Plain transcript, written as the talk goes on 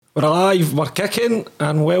We're alive, we're kicking,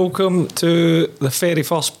 and welcome to the very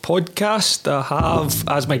first podcast. I have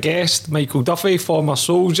as my guest Micheal Duffy, former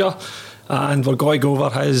soldier, and we're going to go over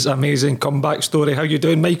his amazing comeback story. How you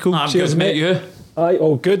doing, Micheal? I'm Cheers, good, mate. You? Aye,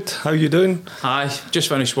 all good. How you doing? Aye, just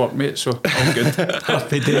finished work, mate, so all good.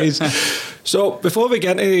 Happy days. So before we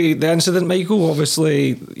get into the incident, Micheal,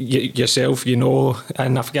 obviously yourself, you know,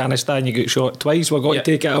 in Afghanistan you got shot twice. We're going to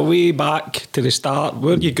take it away back to the start,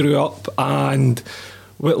 where you grew up and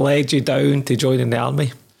what led you down to joining the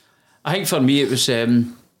army. I think for me it was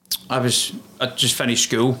I just finished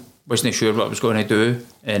school, wasn't sure what I was going to do,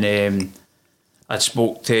 and I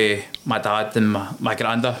spoke to my dad and my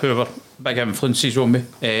granda, who were big influences on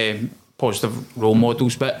me, positive role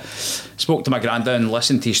models, but spoke to my granda and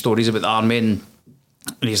listened to stories about the army, and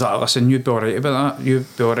he's like, listen, you'd be alright about that, you'd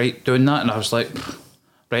be alright doing that. And I was like,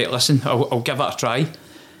 right, listen, I'll give it a try.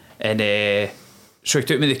 And so he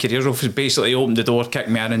took me to the careers office, basically opened the door, kicked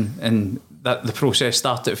me in, and that the process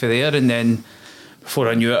started from there. And then before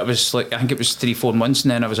I knew it, was like, I think it was 3-4 months,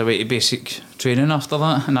 and then I was away to basic training after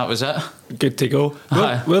that, and that was it. Good to go.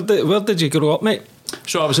 Where did you grow up, mate?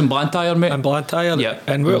 So I was in Blantyre, mate. In Blantyre? Yeah.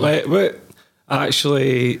 And what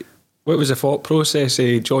was the thought process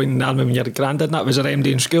of joining the army when you were grandad? That was an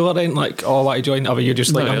MD in school or anything? Like, oh, I want to join, or were you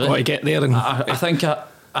just like, I'm going to get there? And I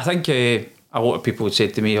think a lot of people would say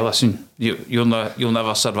to me, listen, you'll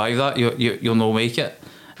never survive that, you'll not make it.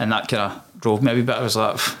 And that kind of drove me a wee bit. I was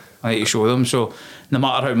like, I need to show them. So no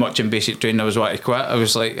matter how much in basic training I was wanting to quit, I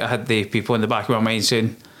was like, I had the people in the back of my mind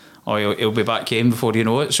saying, oh, he'll be back in before you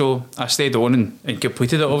know it. So I stayed on and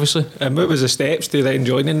completed it, obviously. And what was the steps to then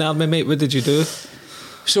joining the army, mate? What did you do?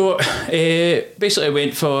 So basically I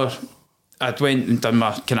went and done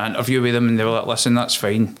my kind of interview with them, and they were like, listen, that's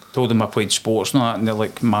fine. Told them I played sports and all that, and they're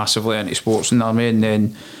like massively into sports in the army. And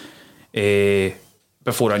then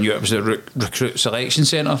before I knew it was the recruit selection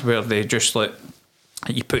centre, where they just like,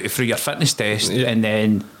 you put it through your fitness test, and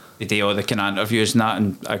then they do all the kind of interviews and that,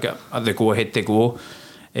 and I got the go ahead to go.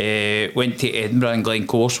 Went to Edinburgh and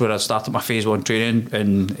Glencourse, where I started my phase 1 training,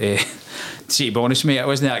 and to be honest, mate, it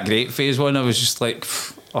wasn't that great phase 1. I was just like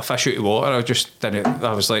a fish out of water.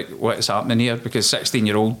 I was like, what's happening here? Because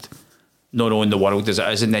 16-year-old, not knowing the world as it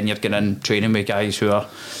is, and then you're going in training with guys who are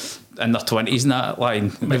in their 20s and that, lying.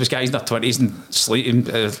 There was guys in their 20s and sleeping,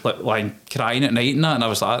 lying crying at night and that, and I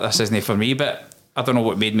was like, this isn't for me. But I don't know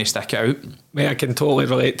what made me stick it out. Mate, I can totally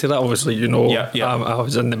relate to that. Obviously, you know, I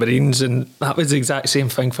was in the Marines, and that was the exact same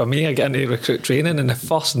thing for me. I got into recruit training, and the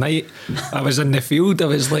first night I was in the field, I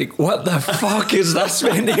was like, what the fuck is this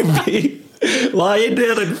meant to be? Lying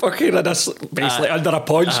there and fucking basically under a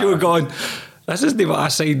poncho going, this isn't what I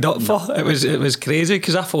signed up for. It was crazy,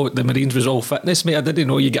 because I thought the Marines was all fitness, mate. I didn't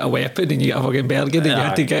know you get a weapon and you get a fucking bergen and you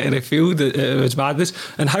had to get in the field. It was madness.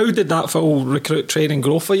 And how did that full recruit training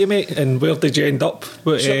grow for you, mate? And where did you end up?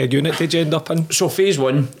 What unit did you end up in? So phase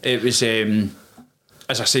 1, it was,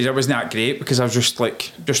 as I said, it wasn't that great, because I was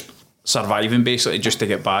just surviving basically just to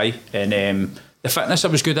get by. And the fitness I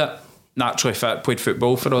was good at, naturally fit, played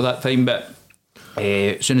football for all that time, but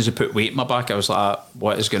as soon as I put weight in my back, I was like,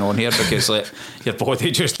 what is going on here? Because like your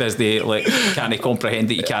body just can't comprehend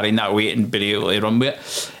that you're carrying that weight and be able to run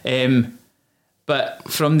with it.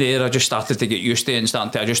 But from there I just started to get used to it,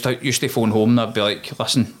 and I just used to phone home and I'd be like,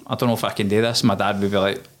 listen, I don't know if I can do this. My dad would be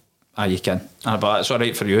like, you can. And I'd be like, it's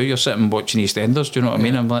alright for you, you're sitting watching EastEnders, do you know what I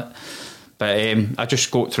mean? I'm like, but I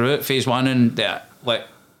just got through it, phase 1, and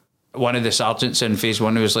one of the sergeants in phase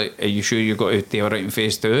 1 was like, are you sure you got to do alright in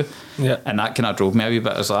phase 2? Yeah. And that kind of drove me a wee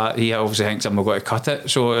bit. I was like, he obviously thinks I'm not going to cut it.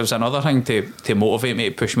 So it was another thing to motivate me,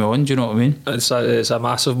 to push me on, do you know what I mean? It's a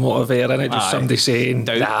massive motivator, isn't it? Just somebody saying,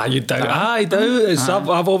 you doubt. I doubt.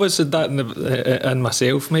 I've always said that in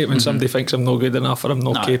myself, mate, when somebody thinks I'm not good enough or I'm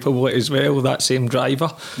not capable as well, that same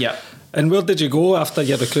driver. Yeah. And where did you go after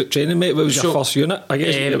your recruit training, mate? What was your first unit? I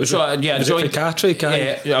guess it was I joined Catterick.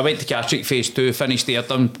 I went to Catterick phase 2, finished there,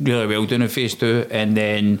 done really well doing in phase 2, and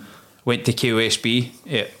then went to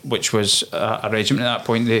KOSB, which was a regiment at that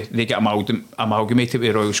point. They got amalgamated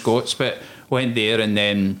with Royal Scots, but went there, and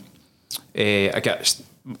then I got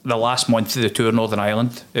the last month of the tour, Northern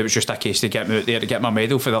Ireland. It was just a case to get me out there to get my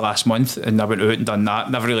medal for the last month, and I went out and done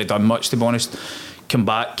that. Never really done much, to be honest. Come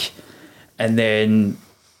back, and then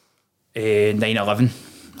 9/11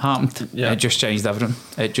 happened. It just changed everything.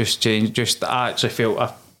 It just changed. I actually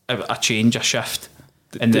felt a change, a shift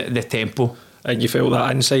in the tempo. And you felt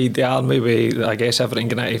that inside the army, with I guess everything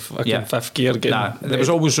getting into fucking fifth gear. There was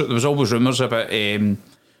always rumours about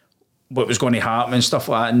what was going to happen and stuff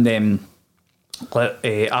like that. And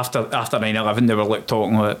after 9/11, they were like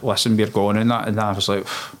talking like, "Listen, we're going," and that. And I was like,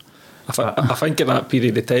 I think at that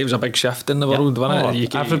period of time it was a big shift in the world, wasn't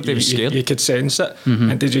it? Everybody was scared. You could sense it.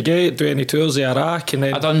 And did you do any tours of Iraq? And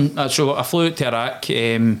then So I flew out to Iraq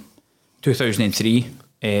 2003,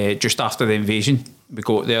 just after the invasion. We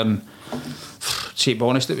got there and, to be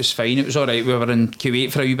honest, it was fine. It was all right. We were in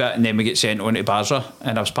Kuwait for a wee bit, and then we get sent on to Basra,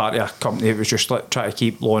 and I was part of a company that was just like trying to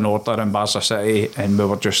keep law and order in Basra City, and we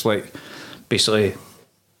were just like basically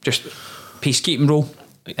just peacekeeping role,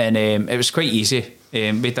 and it was quite easy. We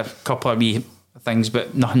had a couple of wee things,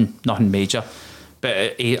 but nothing major.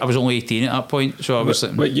 But I was only 18 at that point, so I was.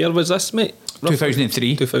 What year was this, mate?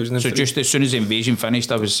 2003. 2003. So just as soon as the invasion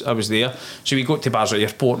finished, I was there. So we got to Basra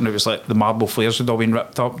Airport, and it was like the marble flares had all been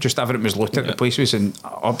ripped up. Just everything was looted. The place was in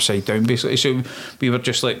upside down, basically. So we were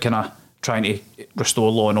just like kind of trying to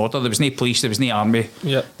restore law and order. There was no police, there was no army,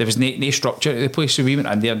 there was no structure to the place. So we went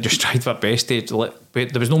in there and just tried our best to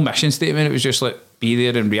there was no mission statement. It was just like be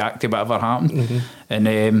there and react to whatever happened. And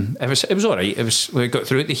it was all right. We got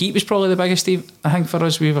through it. The heat was probably the biggest thing, I think, for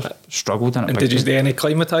us. We were struggled in it. And did you do any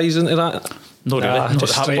climatise into that? Not really.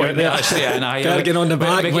 Just straight out there. Bergen on the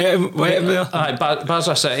back, wet him there.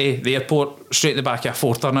 Basra City, the airport, straight in the back of a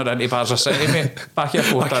four-turner into Basra City, mate. Back of a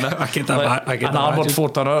four-turner. I get that. An armoured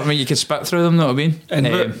four-turner. I mean, you could spit through them, know what I mean?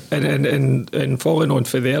 And following on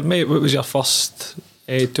for there, mate, what was your first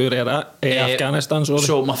tour of Afghanistan? Sorry.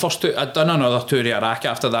 So my first tour, I'd done another tour of Iraq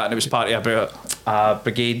after that, and it was part of a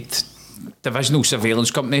brigade divisional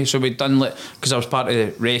surveillance company. So we'd done, because I was part of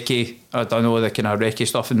the recce, I'd done all the kind of recce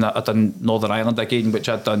stuff, and I'd done Northern Ireland again, which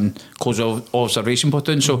I'd done close observation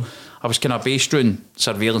platoon. So I was kind of based doing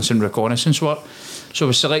surveillance and reconnaissance work. So I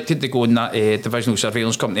was selected to go in that divisional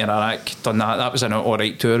surveillance company in Iraq. Done that. That was an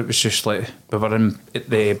alright tour. It was just like we were in at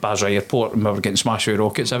the Basra airport and we were getting smashed with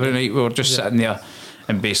rockets every night. We were just sitting there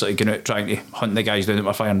and basically going out trying to hunt the guys down that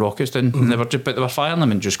were firing rockets down. And they were firing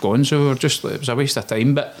them and just going. So we were just, it was a waste of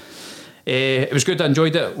time. But it was good. I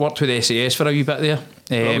enjoyed it. Worked with the SAS for a wee bit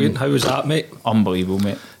there. How was that, mate? Unbelievable,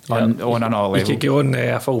 mate. On another level. You could go on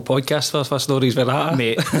a full podcast for stories with that,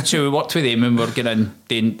 mate. So we worked with them and we were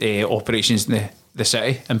doing operations in the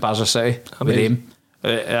city, in Basra City. Amazing.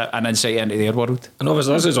 With them, an insight into their world. And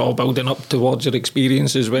obviously this is all building up towards your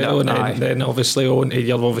experience as well, and then obviously on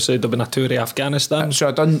you've obviously done a tour of Afghanistan. So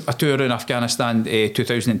I done a tour in Afghanistan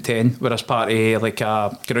 2010 where I was part of like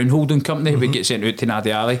a ground holding company. We get sent out to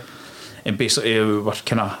Nadi Ali, and basically we were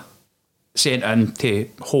kind of sent in to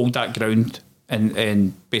hold that ground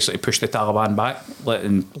and basically push the Taliban back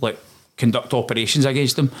and conduct operations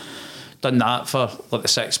against them. Done that for like the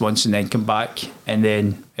 6 months and then come back, and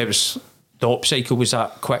then it was the op cycle was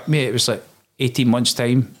that quick, mate. It was like 18 months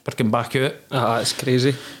time for coming back out. That's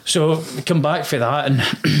crazy. So we come back for that, and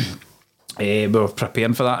we were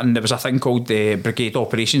preparing for that, and there was a thing called the Brigade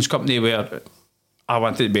Operations Company where I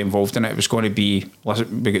wanted to be involved in it. It was going to be,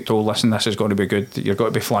 we got told, listen, this is going to be good. You're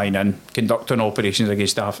going to be flying in, conducting operations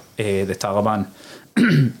against the Taliban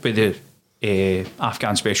with the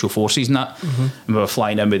Afghan Special Forces and that. And we were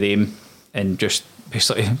flying in with them and just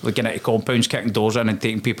basically looking at compounds, kicking doors in and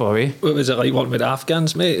taking people away. What was it like working with the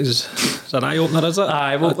Afghans, mate? It's an eye-opener, is it?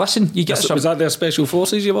 Well, listen, you get some... Was that their Special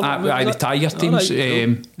Forces you were working with? The Tiger teams,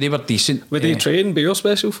 cool. They were decent. Were they trained by your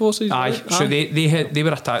Special Forces? So they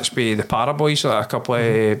were attached by the para boys, like a couple of...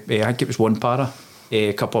 I think it was one para.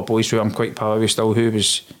 A couple of boys who I'm quite proud of still, who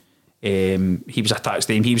was... he was attached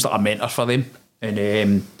to them. He was like a mentor for them.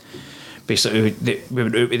 And basically, we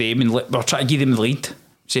went out with them and we were trying to give them the lead,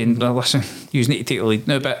 saying, listen, you need to take the lead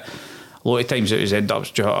now. But a lot of times it was end up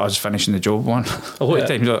us finishing the job one. A lot of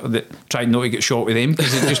times trying not to get shot with them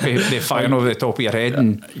because they'd just be firing over the top of your head.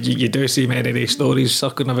 And you do see many of these stories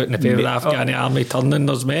circling about in the pair of the Afghani army turning.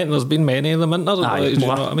 There's been many of them, isn't there? Do you know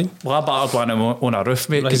what I mean? Well, I battered one on a roof,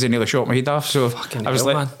 mate, because they nearly shot my head off. So I was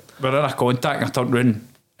like, we're in a contact, and I turned round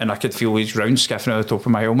and I could feel these rounds skiffing out the top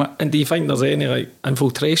of my helmet. And do you think there's any like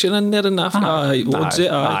infiltration in there in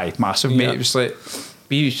Afghanistan? Aye, massive, mate. It was like,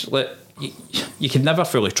 you could never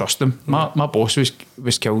fully trust him. My boss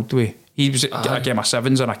was killed with. He was at a game of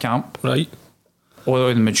sevens in a camp. Right. All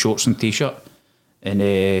of them in shorts and t-shirt. And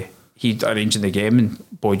he'd arranged the game,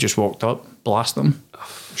 and boy just walked up, blasted him,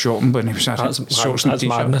 shot him when he was in shorts and t-shirt. That's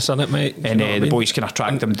madness, isn't it, mate? And the boys kind of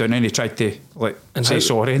tracked him down, and he tried to say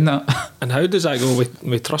sorry and that. And how does that go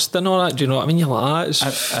with trust and all that? Do you know what I mean? You're like,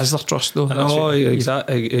 is there trust though? No,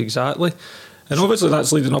 exactly. And obviously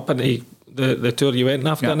that's leading up into the tour you went in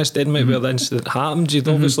Afghanistan, mate, where the incident happened. You'd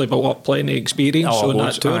obviously built up plenty of experience on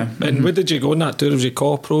that tour. And where did you go on that tour? Was you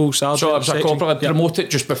corporal, sergeant? So I was a corporal. I promoted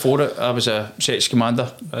just before it. I was a section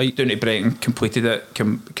commander. Right. Down to Brighton, completed it,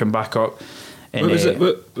 come back up. And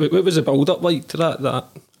what was the build up like to that?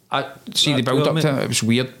 I see the build up to it. It was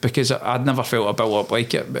weird because I'd never felt a build up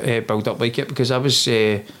like it because I was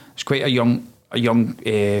quite a young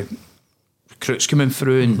recruits coming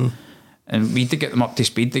through and we had to get them up to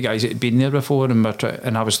speed, the guys that had been there before, and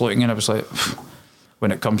I was looking and I was like,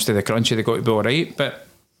 when it comes to the crunchy, they got to be all right, but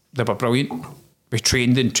they were brilliant. We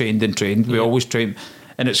trained. We always trained.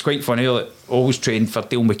 And it's quite funny, like, always trained for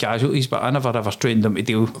dealing with casualties, but I never ever trained them to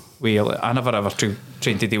deal with. Like, I never ever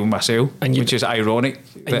trained to deal with myself, which is ironic.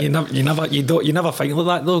 And you never think like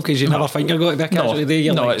that though, because you never think you're going to be a casualty. Do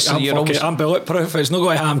you? I'm bulletproof. It's not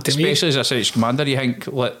going to happen to me. Especially as a search commander, you think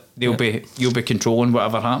like you'll be controlling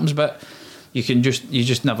whatever happens, but you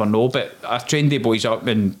just never know. But I trained the boys up,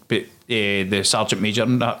 and the sergeant major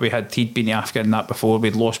and that he'd been to Africa and that before.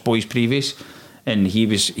 We'd lost boys previous, and he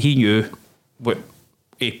knew what.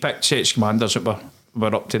 He picked search commanders that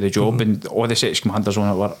were up to the job, and all the search commanders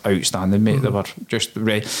on it were outstanding, mate. They were just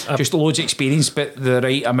just loads of experience, but the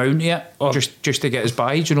right amount of it, just to get us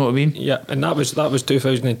by. Do you know what I mean? Yeah, and that was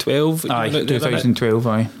 2012. Aye, 2012.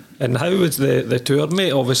 Aye. And how was the tour,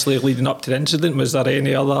 mate? Obviously, leading up to the incident, was there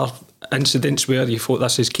any other incidents where you thought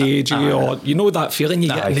this is cagey, or you know that feeling you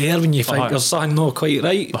get there when you think there's something not quite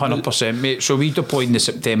right? 100%, mate. So we deployed in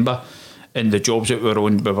September. And the jobs that we were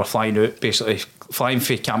on, we were flying out, basically flying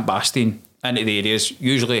from Camp Bastien into the areas,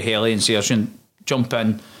 usually a heli insertion, jump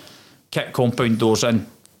in, kick compound doors in,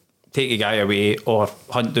 take a guy away, or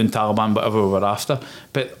hunt down Taliban, whatever we were after.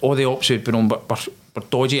 But all the ops we'd been on were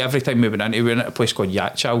dodgy. Every time we went into a place called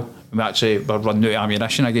Yachal, and we actually were running out of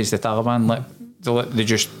ammunition against the Taliban.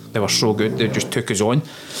 They were so good, they just took us on.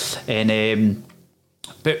 And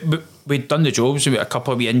but we'd done the jobs, we had a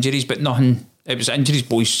couple of injuries, but nothing. It was injuries,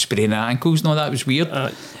 boys spraining ankles and all that. It was weird.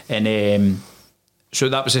 And so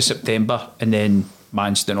that was in September, and then my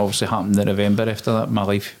incident obviously happened in November. After that, my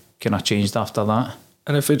life kind of changed after that.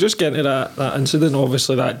 And if we just get into that incident,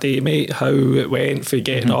 obviously that day, mate, how it went for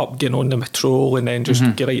getting up, getting on the patrol, and then just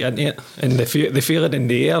get right into it, and the feeling in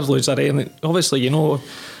the air, was there anything? Obviously, you know,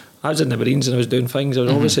 I was in the Marines and I was doing things. There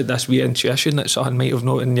was obviously this wee intuition that something might have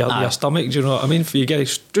not in your stomach. Do you know what I mean? For you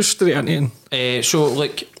guys, just straight into it. So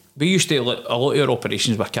like. We used to, like, a lot of our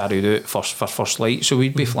operations were carried out for first light, so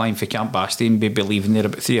we'd be flying for Camp Bastien, we'd be leaving there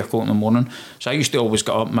about 3 o'clock in the morning. So I used to always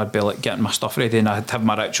get up and I'd be like getting my stuff ready, and I'd have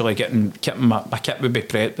my ritual of my kit would be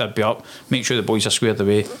prepped, I'd be up, make sure the boys are squared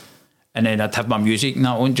away, and then I'd have my music and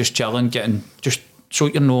that on, just chilling, getting just so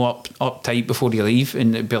you're not up tight before you leave,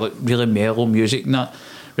 and it'd be like really mellow music and that,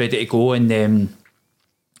 ready to go. And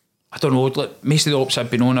I don't know, like most of the ops I'd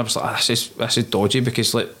been on, I was like, this is dodgy,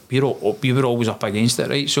 because like we were always up against it,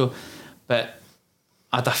 right? So, but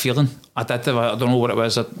I had a feeling, I don't know what it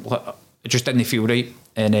was, it just didn't feel right,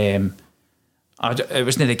 and it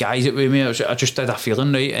wasn't the guys that were with me, I just had a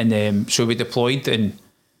feeling, right? And so we deployed, and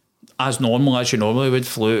as you normally would,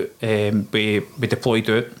 flew, we deployed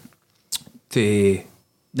out to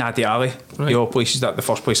Nadi Ali, right. The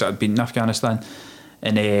first place that I'd been in Afghanistan,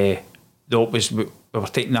 and the op was, we were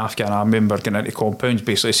taking the Afghan army and we were going into compounds,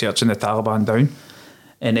 basically searching the Taliban down.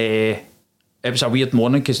 And it was a weird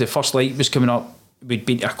morning because the first light was coming up. We'd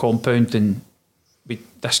been to a compound, and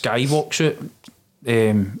this guy walks out,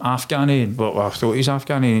 Afghani, I thought he was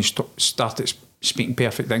Afghani, and he started speaking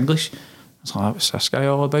perfect English. I was like, what's this guy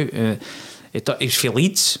all about? He was from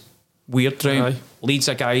Leeds. Weird, right? Leeds,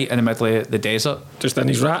 a guy in the middle of the desert. Just in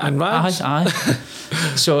his rat and rags. Aye.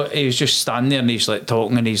 So he was just standing there and he's like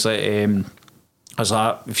talking, and he's like, I was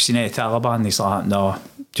like, have you seen any Taliban? And he's like, no,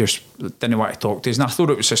 just didn't want to talk to us. And I thought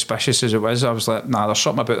it was suspicious as it was. I was like, nah, there's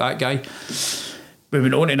something about that guy. We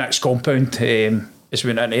went on to the next compound, as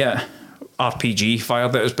we went into it, RPG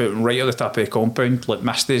fired at us, but right at the top of the compound, like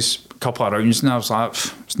missed us a couple of rounds, and I was like,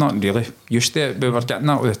 it's not really used to it. We were getting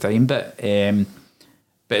that all the time, but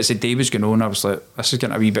as the day was going on, I was like, this is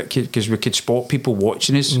getting a wee bit, because we could spot people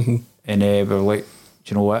watching us, and we were like,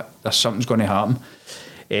 do you know what, something's going to happen.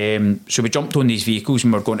 So we jumped on these vehicles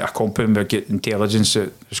and we were going to a compound. We were getting intelligence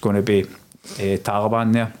that there's going to be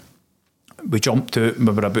Taliban there. We jumped out and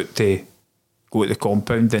we were about to go to the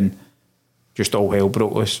compound, and just all hell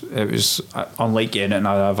broke loose. It was unlike anything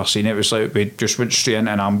I've ever seen. It was like we just went straight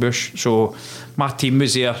into an ambush. So my team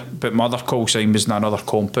was there, but my other call sign was in another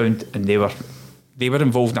compound, and they were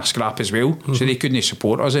involved in a scrap as well, so they couldn't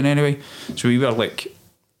support us in any way. So we were like,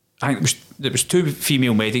 I think there was 2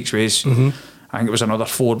 female medics with us. I think it was another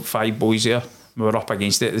 4 or 5 boys there. We were up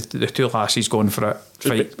against it. The 2 lassies going for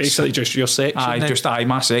it. Basically just your section.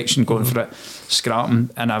 My section going for it, scrapping,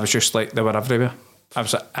 and I was just like, they were everywhere. I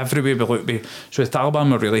was like, everywhere we looked. So the Taliban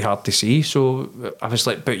were really hard to see. So I was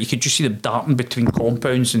like, but you could just see them darting between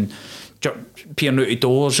compounds and peering out of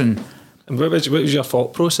doors, and And what was your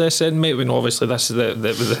thought process then, mate? When obviously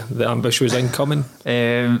the ambush was incoming.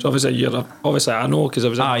 So obviously I know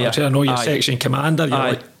because I know you're section commander. You're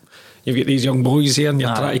like, you've got these young boys here, and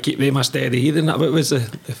you're trying to keep them a steady head. And that what was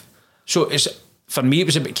So it's. For me, it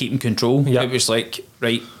was about keeping control. Yep. It was like,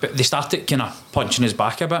 right, but they started kind of punching us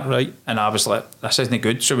back a bit. Right. And I was like, this isn't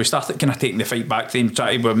good. So we started kind of taking the fight back to them,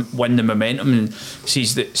 trying to win the momentum and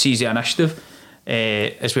seize the initiative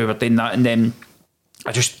as we were doing that. And then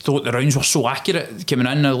I just thought the rounds were so accurate coming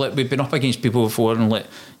in. Like, we've been up against people before, and like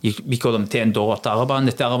we call them $10 Taliban.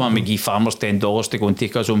 The Taliban would give farmers $10 to go and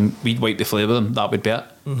take us home. We'd wipe the floor with them. That would be it.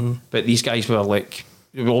 But these guys were like,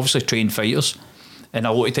 they were obviously trained fighters. And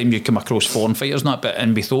a lot of time you come across foreign fighters and that bit,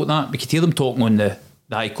 and we thought that we could hear them talking on the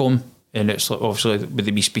ICOM, and it's like obviously with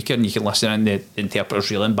the wee speaker, and you can listen in the interpreters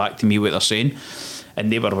reeling back to me what they're saying, and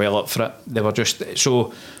they were well up for it. They were just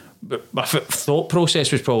so. But my thought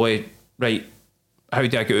process was probably right. How do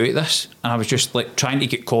I get out of this? And I was just like trying to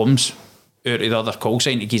get comms out of the other call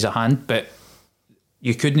sign to give a hand, but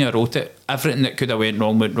you couldn't have wrote it. Everything that could have went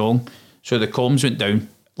wrong. So the comms went down.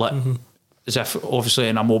 Like. As if obviously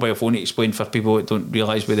in a mobile phone, to explain for people that don't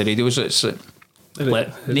realise where the radio is, it's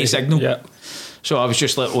like no signal. Yeah. So I was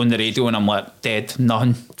just like on the radio, and I'm like dead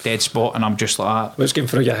spot, and I'm just like what's going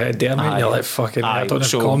through your head there, mate? You're like fucking I don't have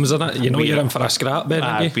comms in it. You know you're in for a scrap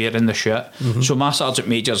then, we're in the shit. So my sergeant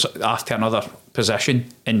major's after another position,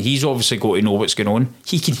 and he's obviously got to know what's going on.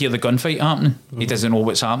 He can hear the gunfight happening. He doesn't know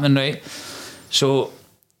what's happening, right? So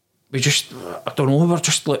we just, I don't know, we were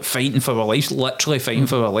just like fighting for our lives, literally fighting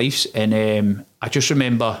for our lives. And I just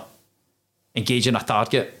remember engaging a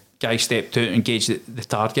target. Guy stepped out, engaged the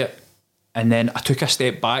target, and then I took a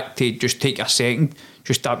step back to just take a second,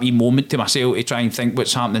 just that wee moment to myself to try and think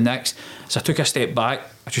what's happening next. So I took a step back,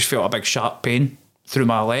 I just felt a big sharp pain through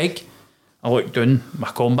my leg. I looked down,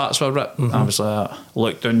 my combats were ripped. I was like, I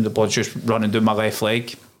looked down, the blood's just running down my left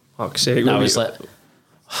leg. Fuck's sake. And I was like,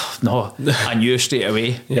 no, I knew straight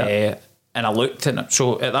away. And I looked, and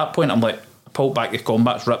so at that point I'm like, I pulled back the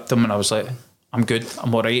combats, ripped them, and I was like, I'm good,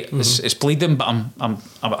 I'm alright. It's bleeding, but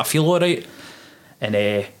I feel alright.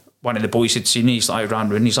 And one of the boys had seen me, he's like, ran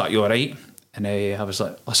round, he's like, you alright? And I was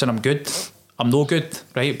like, listen, I'm good. I'm no good,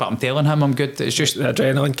 right? But I'm telling him I'm good. It's just the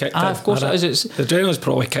adrenaline kicked in. Of course it is. The adrenaline's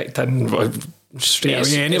probably kicked in straight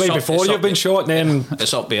away anyway, before you've been shot, and then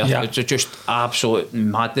it's up there. It's just absolute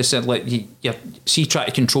madness. And like you see, try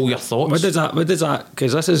to control your thoughts. What does that?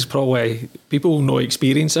 Because this is probably, people know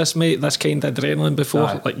experience this, mate. This kind of adrenaline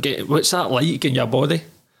before. Like, what's that like in your body?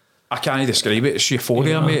 I can't describe it. It's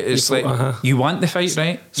euphoria, mate. It's like you want the fight,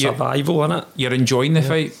 right? Survival, innit? You're enjoying the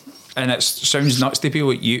fight, and it sounds nuts to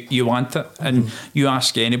people. You want it, and you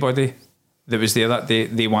ask anybody that was there that day,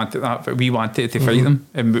 they wanted that, but we wanted to fight them,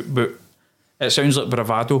 but it sounds like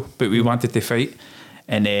bravado, but we wanted to fight.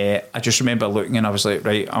 And I just remember looking, and I was like,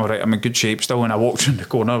 right, all right, I'm in good shape still. And I walked around the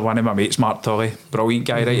corner, one of my mates, Mark Tully, brilliant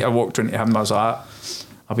guy, right? I walked into him, and I was like,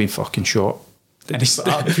 I've been fucking shot. And he's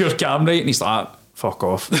like, pure calm, right? And he's like, fuck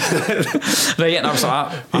off. Right? And I was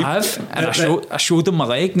like, I have. And I showed him my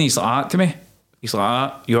leg, and he's like, to me. He's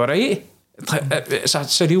like, you all right? It's a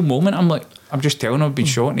surreal moment. I'm like, I'm just telling him I've been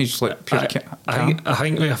shot, and he's like, pure I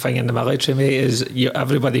think the thing in the military, mate, is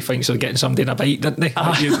everybody thinks they're getting somebody in a bite, don't they?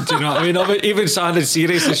 Do you know what I mean? Even sounded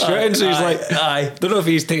serious as shooting, so he's like, don't know if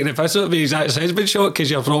he's taking the piss out of me, he's actually been shot because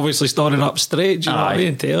you're obviously standing up straight, do you know what I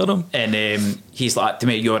mean? Telling him. And he's like to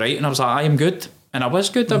me, you all right? And I was like, I am good. And I was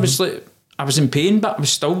good. I was like, I was in pain, but I was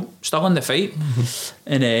still in the fight.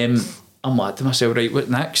 And I'm like to myself, right, what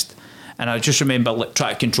next? And I just remember like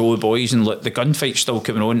trying to control the boys, and like the gunfight's still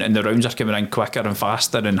coming on, and the rounds are coming in quicker and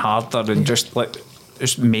faster and harder, and just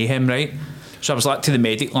mayhem, right? So I was like to the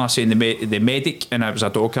medic last night, the medic, and I was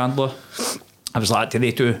a dog handler. I was like to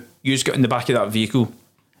they two, you's get in the back of that vehicle.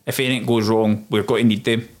 If anything goes wrong, we're going to need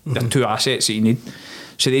them. They're two assets that you need.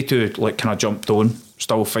 So they two like kind of jumped on,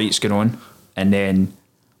 still fights going on, and then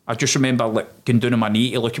I just remember like going down on my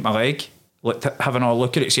knee to look at my leg. Having a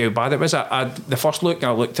look at it, see how bad it was. The first look, I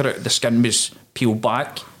looked at it, the skin was peeled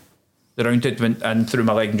back. The round had went in through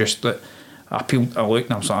my leg, and just I looked, and I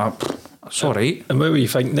was like, it's all right. And what were you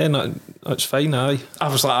thinking then? It's fine, aye. I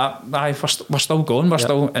was like, aye, we're still going,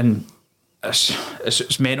 still, and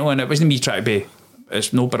it's mental, and it wasn't me trying to be,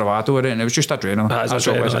 it's no bravado or anything, it was just adrenaline. That's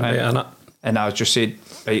adrenaline, and I just said,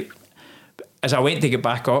 right, as I went to get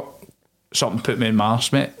back up, something put me in my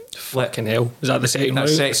arse, mate. Fucking hell. Is that the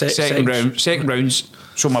second round? Second rounds.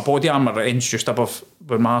 So my body armour ends just above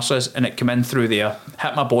where my arse is, and it came in through there,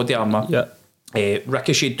 hit my body armour,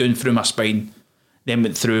 ricocheted down through my spine, then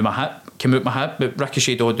went through my hip, came out my hip, but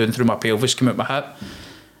ricocheted all down through my pelvis, came out my hip.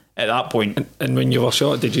 At that point. And when you were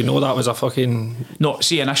shot, did you know that was a fucking... No,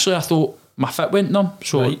 see, initially I thought my fit went numb.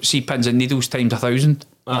 So see pins and needles times 1,000.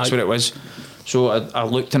 That's what it was. So I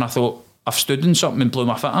looked and I thought, I've stood in something and blew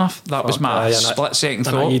my foot off. That was my split second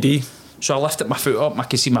thought. IED. So I lifted my foot up and I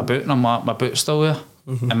could see my boot, and I'm like, my boot's still there.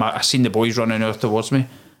 And I seen the boys running out towards me,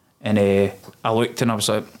 and I looked and I was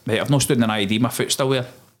like, mate, I've not stood in an IED, my foot's still there.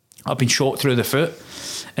 I've been shot through the foot.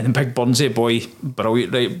 And then big Burnsy boy,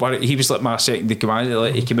 brilliant, right? He was like my second in command.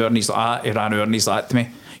 Like, he came out and he's like, he ran out and he's like to me,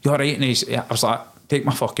 you alright? And I was like, take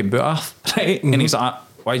my fucking boot off, right? And he's like,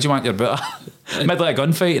 why do you want your boot off? Middle of a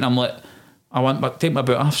gunfight, and I'm like, take my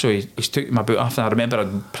boot off. So he's took my boot off, and I remember a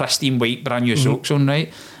pristine white brand new socks on,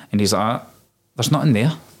 right? And he's like, there's nothing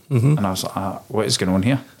there. And I was like, what is going on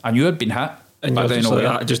here? I knew I'd been hit, and I didn't know where.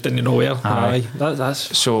 I just didn't know where. Aye.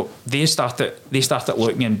 That's so they started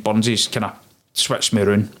looking, and Burnsy's kind of switched me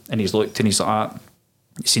around, and he's looked and he's like,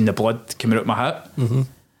 seen the blood coming out my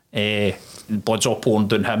hip. Blood's all pouring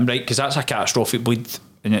down him, right? Because that's a catastrophic bleed.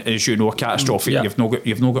 And as you know, a catastrophic, you've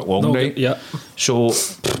not got long, right? Yeah. So,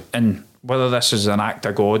 and whether this is an act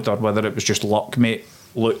of God or whether it was just luck, mate,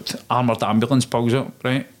 looked, armoured ambulance pulls up,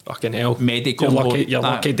 right? Fucking hell. Medical. You're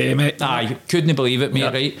lucky day, mate. Aye, couldn't believe it,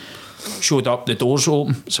 mate, right? Showed up, the doors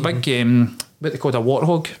open. It's a big, what they call a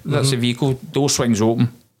warthog. That's the vehicle. Door swings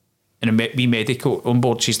open. And a wee medical on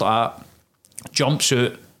board, she's like, jumps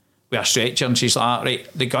out with a stretcher, and she's like, right,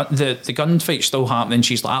 the gunfight's still happening.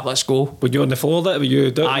 She's like, let's go. Were you on the floor that? Were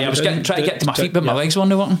you? Aye, I was trying to get to my feet, but my legs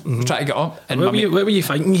weren't working. Trying to get up. And what were you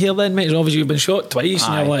thinking here then, mate? Obviously you've been shot twice,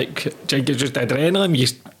 and you're like, just adrenaline. You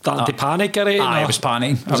started to panic already. I was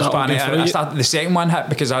panicking. I was panicking. I started the second one hit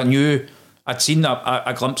because I knew I'd seen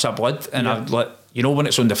a glimpse of blood, and I'd like, you know, when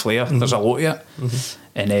it's on the flare, there's a lot of it.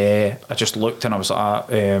 And I just looked, and I was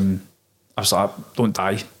like, don't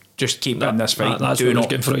die. Just keep in this fight. That's what I was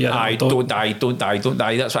going for you. Don't die.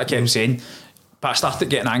 That's what I kept saying. But I started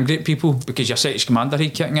getting angry at people because your section commander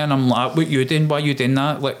he'd kicking in. I'm like, what you doing? Why are you doing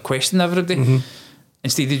that? Like, questioning everybody.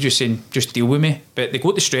 Instead of just saying, just deal with me. But they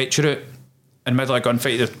got the stretcher out in the middle of a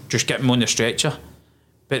gunfight, they're just getting me on the stretcher.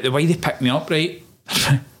 But the way they picked me up, right,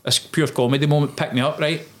 this pure comedy moment, picked me up,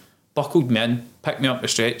 right, buckled me in, picked me up the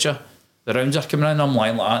stretcher. The rounds are coming in, I'm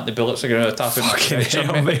lying like that, the bullets are going to tap in my stretcher.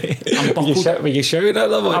 I'm buckled. Were you shouting at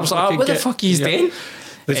them? I was like, what the fuck are you doing?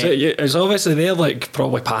 It's obviously they're like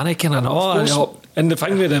probably panicking and all. And the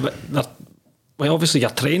thing with them, well, obviously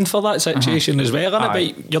you're trained for that situation as well, innit?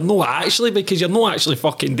 But you're not actually, because you're not actually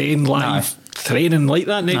fucking doing live training like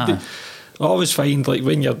that. I always find, like,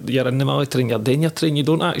 when you're in the military and you're doing your training, you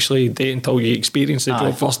don't actually do it until you experience the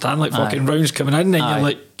job first hand, like fucking rounds coming in, and you're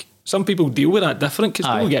like, some people deal with that different because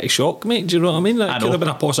people get a shock, mate. Do you know what I mean? That could have been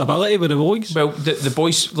a possibility with the boys. Well, the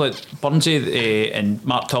boys, like Burnsy and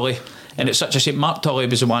Mark Tully, and it's such a shame. Mark Tully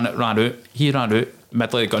was the one that ran out. He ran out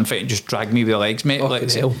middle of the gunfight and just dragged me with the legs, mate.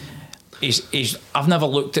 I've never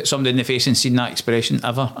looked at somebody in the face and seen that expression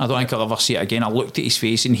ever. I don't think I'll ever see it again. I looked at his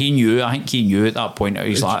face and he knew. I think he knew at that point.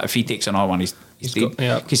 He's like, if he takes another one, he's dead.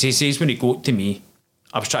 Because he says when he got to me,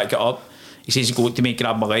 I was trying to get up. He says he got to me,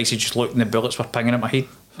 grabbed my legs. He just looked and the bullets were pinging at my head.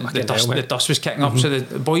 The dust was kicking up. So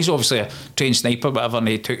the boy's obviously a trained sniper, whatever, and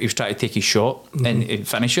he was trying to take his shot and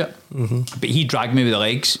finish it. But he dragged me with the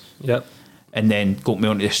legs. And then got me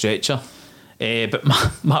onto the stretcher. But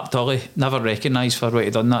Mark Tully never recognised for what he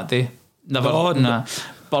done that day. Never.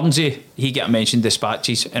 Burnsy, he got mentioned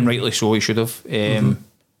dispatches, and rightly so, he should have.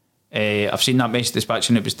 I've seen that mentioned dispatch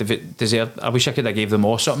and it was deserved. I wish I could have gave them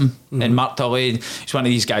all something. And Mark Tully, he's one of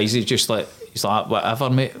these guys. He's like whatever,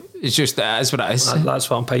 mate. It's just, it is what it is. That's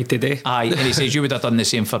what I'm paid today. Aye, and he says you would have done the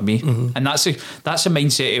same for me. And that's a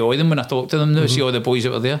mindset of all of them when I talk to them now. See all the boys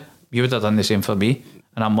that were there, you would have done the same for me.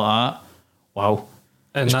 And I'm like, wow,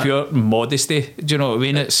 and it's pure modesty. Do you know what I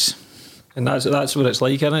mean? And that's what it's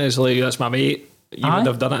like, isn't it? It's like, that's my mate. You would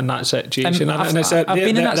have done it in that situation. I've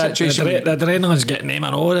been in that situation. The adrenaline's getting them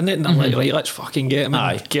and all, isn't it? And I'm like, right, let's fucking get him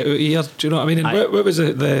and get out of here. Do you know what I mean? And what was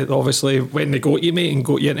the obviously when they got you, mate, and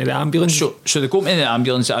got you into the ambulance? So they got me in the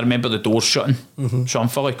ambulance. I remember the doors shutting. So I'm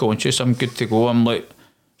fully conscious. I'm good to go.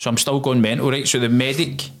 So I'm still going mental, right? So the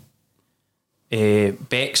medic,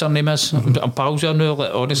 Beck's her name is. I'm pals with her now.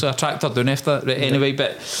 Like, honestly, I tracked her down after that. Right, anyway,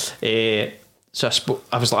 but so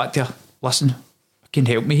I was like to her, listen, can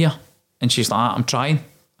you help me here? And she's like, I'm trying.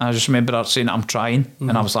 And I just remember her saying, I'm trying.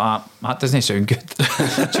 And I was like, that doesn't sound good.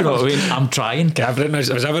 Do you know what I mean? I'm trying.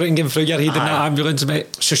 Was everything going through your head in that ambulance,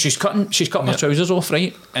 mate? So she's cutting my trousers off,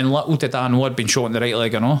 right? And little did I know I'd been shot in the right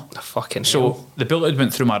leg and all. Fucking so hell. The bullet had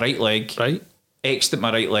went through my right leg. Right. X'd at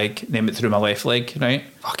my right leg, then went through my left leg, right?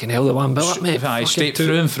 Fucking hell, the one bullet, mate. Straight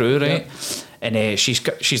through and through, right? And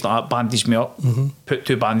she's like, bandaged me up, put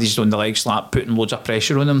 2 bandages on the legs, like putting loads of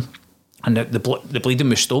pressure on them. And the bleeding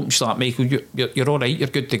was stopped. She's like, Michael, you're all right, you're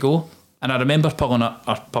good to go. And I remember pulling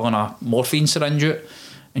a morphine syringe out,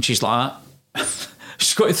 and she's like,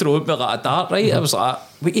 she's got to throw at me like a dart, right? I was like,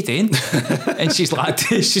 what are you doing? And she's like,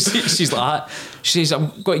 she says,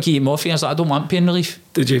 I've got to give you morphine. I was like, I don't want pain relief.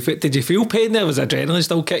 Did you feel pain there? Was adrenaline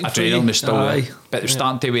still kicking? Adrenaline was still there, but it was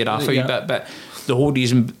starting to wear off a wee bit. But the whole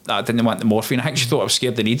reason that I didn't want the morphine, I actually thought I was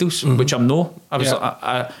scared of the needles, which I'm no. I was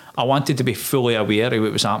I wanted to be fully aware of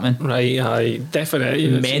what was happening. Right,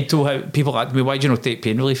 definitely. Mental, how people ask me, why do you not take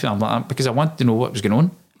pain relief? And I'm like, because I want to know what was going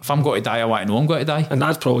on. If I'm going to die, I want to know I'm going to die. And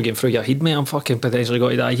that's probably getting through your head, mate. I'm fucking potentially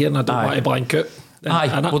going to die here, and I don't want to blank out.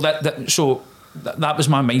 Well, that was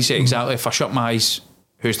my mindset exactly. If I shut my eyes,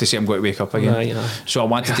 who's to say I'm going to wake up again? So I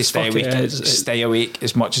wanted to stay awake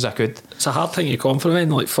as much as I could. It's a hard thing to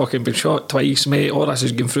comprehend, like fucking being shot twice, mate. All this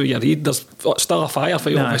is going through your head. There's still a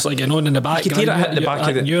firefight obviously going on in the back. You could hear it hit the back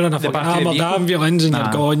of the you're in a fucking armoured ambulance and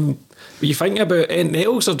you're going. Were you thinking about anything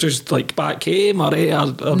else, or just like back home, or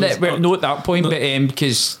no, at that point, but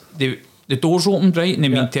because the doors opened, right, and the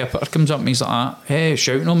main interpreter comes up and he's like, hey,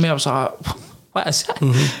 shouting on me. I was like, what is it?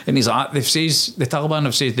 And he's like, the Taliban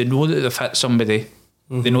have said they know that they've hit somebody.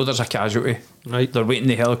 They know there's a casualty. Right. They're waiting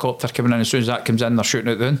the helicopter coming in. As soon as that comes in, they're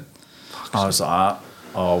shooting it down. I was like,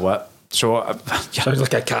 oh, what? So sounds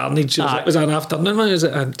like a carnage. Was it an afternoon, mate? Is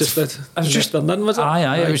it just afternoon? Was it?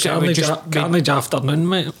 Aye. It was carnage afternoon,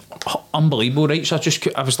 mate. Unbelievable, right? So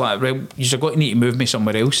I was like, right, you're going to need to move me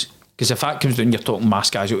somewhere else, because if that comes down, you're talking mass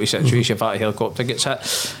casualty situation. If that helicopter gets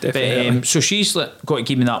hit, but, so she's like, got to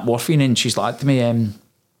give me that morphine, and she's like to me,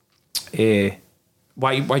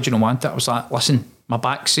 why do you not want it? I was like, listen, my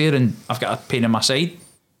back's here and I've got a pain in my side.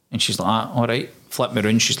 And she's like, all right, flip me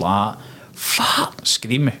round. She's like, fuck,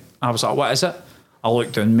 scream me. I was like, what is it? I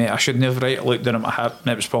looked down, mate, I shouldn't have, right? I looked down at my hip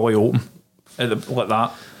and it was probably open, like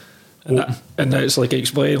that. And it's like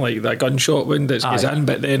explain like that gunshot wound that goes in,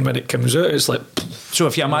 but then when it comes out, it's like. So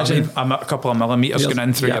if you imagine a couple of millimetres going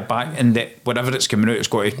in through your back, and whatever it's coming out, it's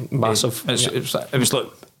got to massive. It was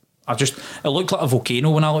like, it looked like a volcano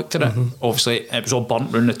when I looked at it. Obviously, it was all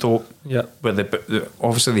burnt round the top. Yeah. With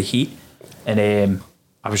obviously the heat, and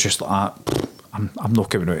I was just like, I'm not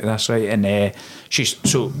coming out of this, right? And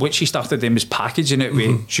what she started doing was packaging it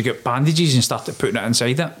with. She got bandages and started putting it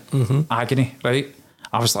inside it. Agony, right?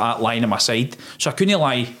 I was like lying on my side, so I couldn't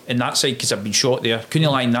lie in that side because I'd been shot there.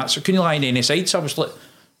 Couldn't lie in that, so couldn't lie in any side. So I was like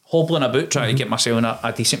hobbling about trying to get myself in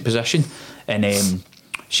a decent position. And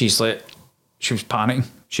she was panicking.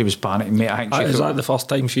 She was panicking, mate. I think is that the first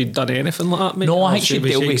time she'd done anything like that, mate? No, I think she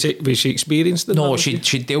dealt with. Was she experienced it? No, she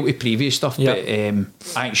dealt with previous stuff, but I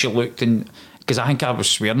think she looked and. Because I think I was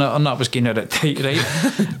swearing at her and I was getting her it tight,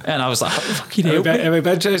 right? And I was like, fucking hell. It would be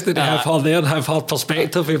interesting to have her there and have her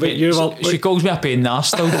perspective of what you were. She calls me a pain in the arse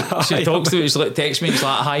still. She talks to me, she's like, texts me, she's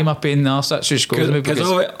like, hi, my pain in the arse. That's who she calls me. Because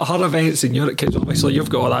her events in Europe, because obviously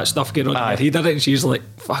you've got all that stuff going on in your head, did it? And she's like,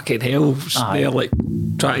 fucking hell, they're like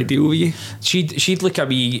trying to deal with you. She'd like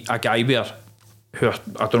a guy there who,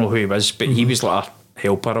 I don't know who he was, but he was like a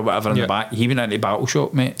helper or whatever in the back. He went into the battle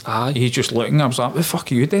shop, mate. He's just looking, I was like, what the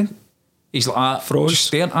fuck are you doing? He's like, froze. Just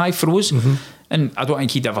staring, froze. And I don't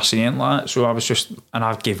think he'd ever seen anything like that. So I was just, and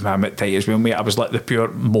I gave him a bit tight as well, mate. I was like the pure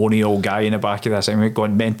moany old guy in the back of this thing,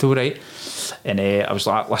 going mental, right? And I was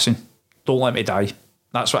like, listen, don't let me die.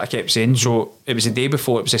 That's what I kept saying. So it was the day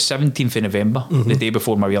before, it was the 17th of November, the day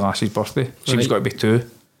before my wee lassie's birthday. She was going to be 2.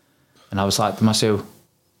 And I was like to myself,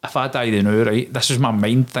 if I die the now, right, this is my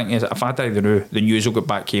mind thinking, if I die the now, the news will get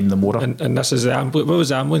back home the more. And this is the ambulance. What was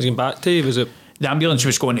the ambulance going back to? Was it? The ambulance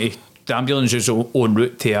was going to. The ambulance was en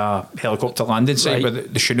route to a helicopter landing site where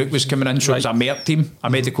the Chinook was coming in. So it was a MERT team, a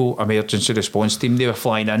medical emergency response team. They were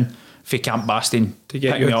flying in for Camp Bastion to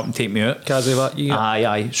pick me up and take me out.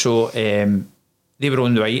 Aye. So they were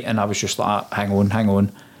on the way, and I was just like, hang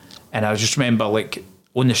on. And I just remember like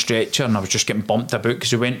on the stretcher, and I was just getting bumped about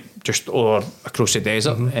because we went just over across the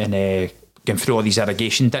desert and going through all these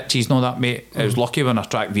irrigation ditches and all that, mate. I was lucky when I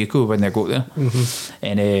tracked vehicle when they got there.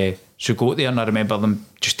 And so got there, and I remember them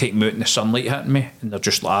just taking me out in the sunlight hitting me, and they're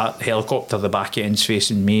just like helicopter, the back end's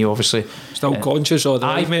facing me, obviously. Still conscious all the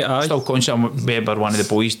way, mate? Aye. Still conscious. I remember one of the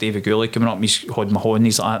boys, David Gooley, coming up, he's holding my horn,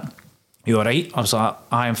 he's like, you alright? I was like,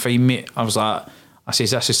 I am fine, mate. I was like, I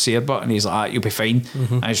says, this is Sayrebut, and he's like, you'll be fine.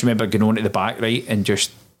 I just remember going on to the back, right, and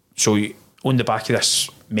just, so on the back of this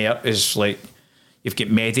MERT is like, you've got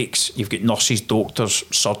medics, you've got nurses, doctors,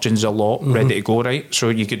 surgeons, a lot, ready to go, right? So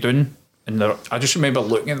you get down, and I just remember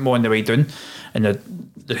looking at them on the way down, and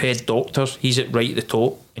the head doctor, he's right at the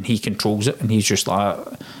top, and he controls it, and he's just like,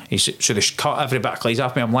 so they cut every bit of clothes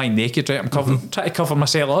off me. I'm lying naked, right? I'm trying to cover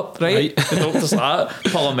myself up, right? The doctor's like,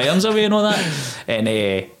 pulling my arms away and all that, and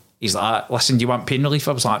he's like, listen, do you want pain relief?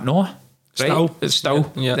 I was like, no. It's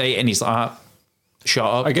still. Yeah. Right, and he's like, shut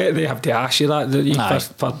up. I get they have to ask you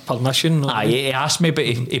that for permission. Aye, he asked me, but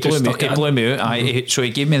he blew me out. So he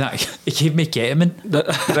gave me that. He gave me ketamine.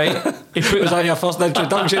 Right? He put was that your first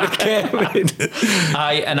introduction to ketamine?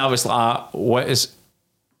 Aye, and I was like, what is...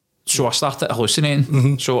 So I started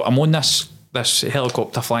hallucinating. So I'm on this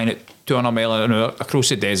helicopter flying at 200 miles an hour across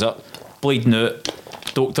the desert, bleeding out,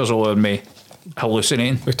 doctors all over me,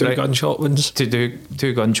 hallucinating. With two gunshot wounds. To do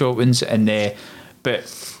 2 gunshot wounds. And but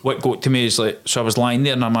what got to me is like, so I was lying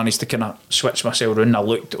there and I managed to kind of switch myself around and I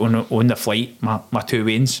looked on the flight, my 2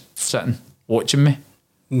 veins sitting, watching me.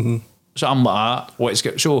 So I'm like, what's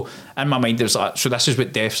good? So in my mind, there's like, so this is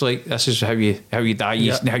what death's like. This is how you die,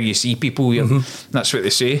 how you see people. That's what they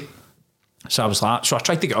say. So I was like, so I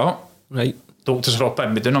tried to get up. Right. Doctors are up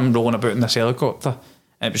in me doing. I'm rolling about in this helicopter.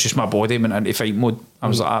 And it was just my body went into fight mode. I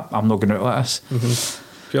was like, I'm not going out like this.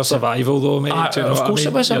 Pure survival, though, mate. Of course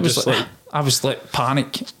it was. I was like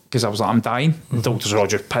panic because I was like, I'm dying. The doctors are all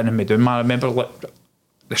just pinning me down. Man, I remember like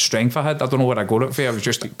the strength I had. I don't know where I got it for. It was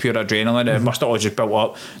just like pure adrenaline. It must have all just built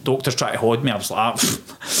up. Doctors tried to hold me. I was like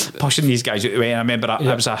pushing these guys out the way. And I remember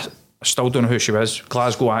I still don't know who she was.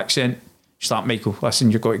 Glasgow accent. She's like, Michael, listen,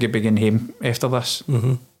 you've got to get big in home after this.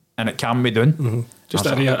 And it calmed me down. Just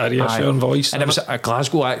a reassuring voice. And it was a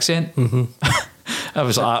Glasgow accent. I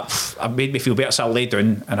was like, it made me feel better. So I lay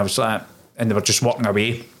down and I was like, and they were just walking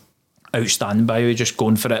away, outstanding by me, just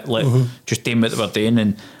going for it, like just doing what they were doing.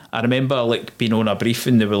 And I remember like being on a brief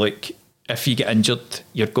and they were like, if you get injured,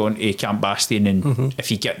 you're going to Camp Bastion, and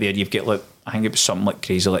if you get there, you've got like, I think it was something like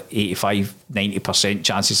crazy, like 85-90%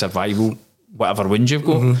 chance of survival, whatever wounds you've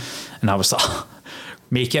got. And I was like,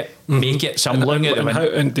 make it. So I'm looking at the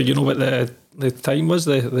window. And do you know what the time was,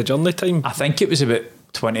 the journey time? I think it was about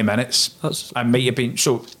 20 minutes. I might have been,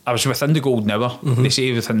 so I was within the golden hour. They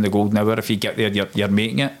say within the golden hour, if you get there, you're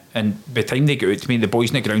making it. And by the time they got out to me, the boys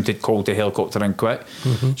in the ground had called the helicopter in quick.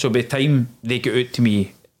 So by the time they got out to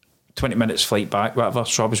me, 20 minutes flight back, whatever.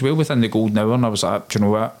 So I was well within the golden hour, and I was like, do you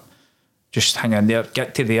know what? Just hang in there,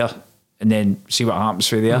 get to there, and then see what happens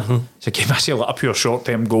for there. So I gave myself a pure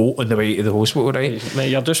short-term goal on the way to the hospital, right? Mate,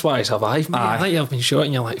 you're just want to survive, mate. Like you've been shot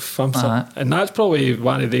and you're like, and that's probably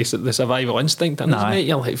one of the survival instinct, isn't it, mate?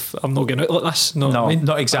 You're like, I'm not going out like this. No, I mean?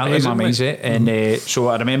 Not exactly my mindset. And so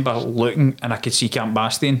I remember looking and I could see Camp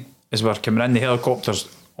Bastion as we were coming in. The helicopters,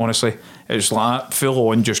 honestly, it was like full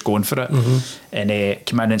on just going for it. And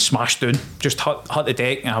came in and smashed down, just hit the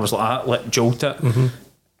deck, and I was like, let jolt it.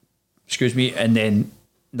 Excuse me. And then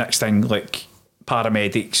next thing, like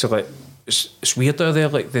paramedics, like it's weird out there,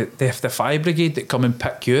 like the fire brigade that come and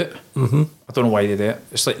pick you out. I don't know why they do it.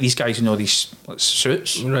 It's like these guys in all these like,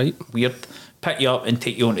 suits, right? Weird. Pick you up and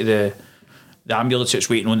take you onto the ambulance that's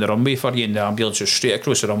waiting on the runway for you, and the ambulance is straight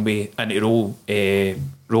across the runway into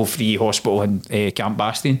Roll Free Hospital in Camp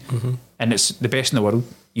Bastion. And it's the best in the world.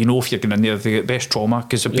 You know, if you're going in there, they get the best trauma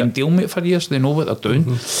because they've been dealing with it for years. They know what they're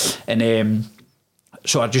doing. And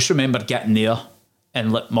so I just remember getting there,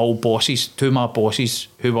 and like my old bosses, 2 of my bosses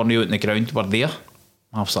who were new out on the ground were there.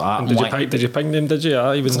 I was like, did you ping them? Did you?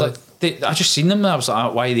 I just seen them. And I was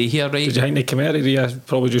like, why are they here, right? Did you think they come out of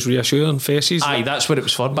probably just reassuring faces? Aye, that's what it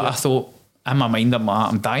was for. But I thought in my mind,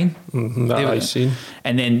 I'm dying. That I seen.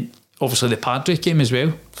 And then obviously the Padre came as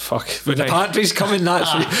well. Fuck, when the Padres coming,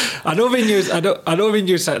 I know when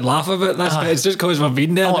you sit and laugh about this, but it's just because we've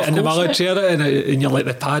been there in the military, and you're like,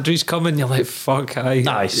 the Padres coming, you're like, fuck,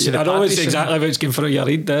 aye. So I know it's exactly what's going through your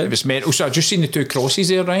head. It was mental. So I just seen the 2 crosses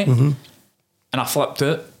there, right? And I flipped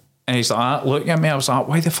out, and he's like, looking at me. I was like,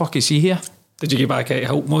 why the fuck is he here? Did you get back out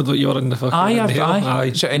help mode? Like you were in the fucking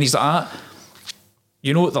aye. So, and he's like,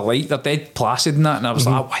 you know what they're like? They're dead placid and that. And I was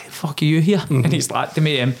like, why the fuck are you here? And he's like to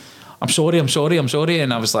me, I'm sorry.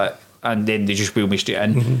 And I was like, and then they just wheeled me straight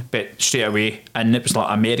in, but straight away. And it was like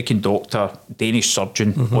American doctor, Danish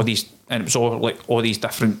surgeon, all these, and it was all these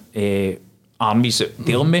different armies that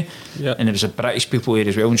dealing with me. And there was a British people here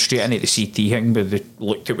as well, and straight into the CT thing where they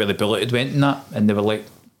looked at where the bullet had went and that, and they were like,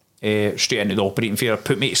 straight into the operating theatre,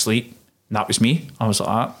 put me to sleep, and that was me. I was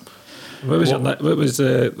like, what was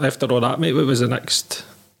after all that, mate? What was the next?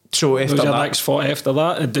 So after what was your that, next thought after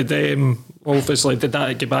that? And did obviously did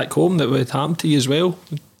that get back home that would happen to you as well?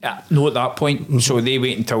 No, at that point. So they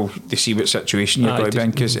wait until they see what situation you're going to be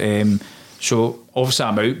in. Because so obviously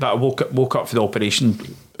I'm out, but I woke up for the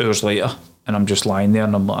operation hours later, and I'm just lying there,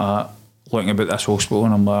 and I'm like looking about this hospital,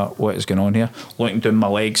 and I'm like, what is going on here? Looking down, my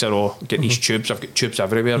legs are all get these tubes. I've got tubes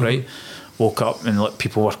everywhere, right? Woke up, and like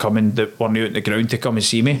people were coming that weren't out on the ground to come and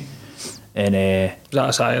see me. And was that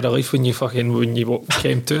a sigh of relief when you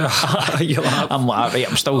came to it? You're like, I'm like, right,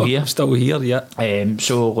 I'm still here. I'm still here, yeah.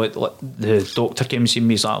 So like, the doctor came and seen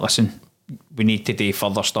me. He's like, listen, we need to do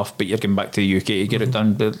further stuff, but you're going back to the UK to get it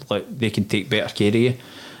done, but like they can take better care of you.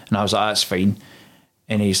 And I was like, that's fine.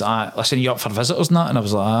 And he's like, listen, you up for visitors and that? And I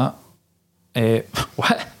was like,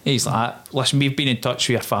 what? He's like, listen, we've been in touch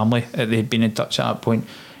with your family. They'd been in touch at that point.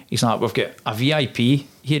 He's like, we've got a VIP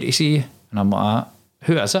here to see you. And I'm like,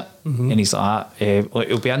 who is it? And he's like,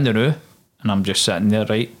 he'll be in the room. And I'm just sitting there,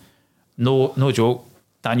 right? No joke.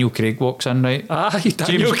 Daniel Craig walks in, right?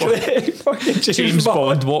 Daniel Craig. James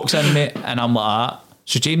Bond walks in, mate. And I'm like,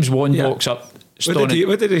 so James Bond walks up. What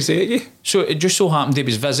did he say to you? So it just so happened he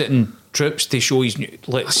was visiting troops to show his new,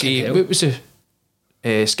 let's say, what was it?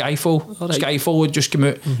 Skyfall. Right. Skyfall had just come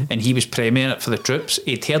out, and he was premiering it for the troops.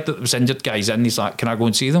 He'd heard that there was injured guys in. He's like, can I go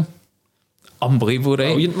and see them? Unbelievable,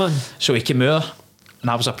 right? Brilliant, man. So he came out, and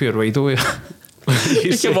I was a pure wido.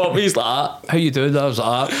 He came up, he's like, how you doing? I was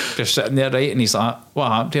like, just sitting there, right? And he's like,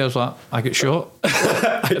 what happened to you? I was like, I got shot.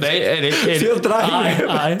 Right? And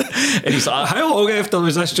he's like, how long after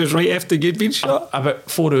was this? Just right after you'd been shot? About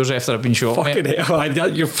 4 hours after I've been shot. Fucking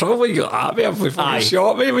hell, you've probably got at me before you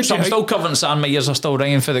shot me. So I'm still covered in sand, my ears are still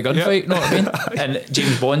ringing for the gunfight, you know what I mean? And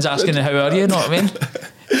James Bond's asking, how are you, you know what I mean?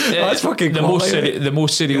 That's fucking the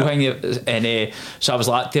most surreal thing. And so I was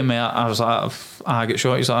like to him, I was like, I get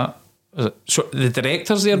shot. He's like, so the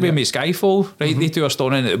directors there with me, Skyfall, right? They two are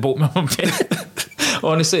standing at the bottom of my bed.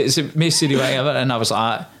 Honestly, it's the most surreal thing ever. And I was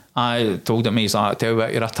like, I told him, he's like, tell you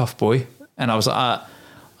what, you're a tough boy. And I was like,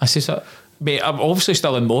 I said, mate, I'm obviously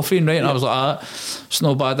still in morphine, right? And I was like, it's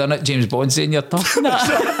not bad, innit? James Bond saying you're tough.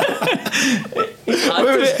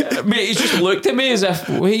 Mate, he just looked at me as if,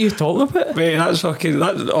 what are you talking about? Mate, that's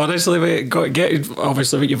honestly, mate,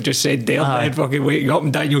 obviously what you've just said there, then fucking waking up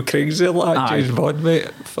and Daniel Craig's there like James Bond, mate.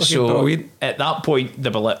 Fucking brilliant. At that point, they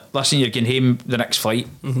were like, listen, you're getting home the next flight.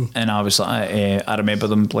 And I was like, I remember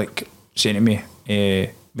them like saying to me,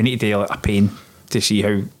 we need to do like a pain to see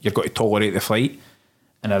how you're going to tolerate the flight.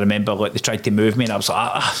 And I remember like they tried to move me and I was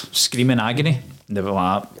like screaming agony. And they were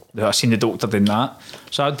like, I seen the doctor doing that.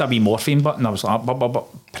 So I had a wee morphine button. I was like,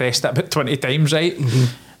 pressed it about 20 times, right?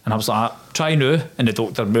 And I was like, try now. And the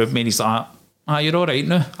doctor moved me and he's like, you're all right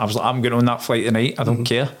now. I was like, I'm going on that flight tonight. I don't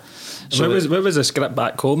care. So where was the script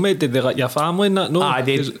back home, mate? Did they let your family in that? No, I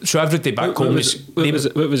did. So every day back home what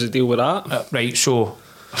was the deal with that? Right, so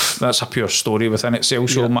that's a pure story within itself.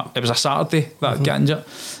 So it was a Saturday that I got injured.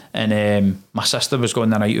 And my sister was going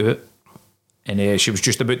the night out. And she was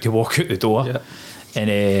just about to walk out the door. Yeah.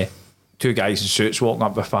 And two guys in suits walking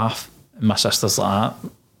up the path. And my sister's like,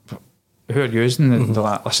 who are you using? And they're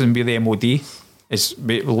like, listen, we're the MOD.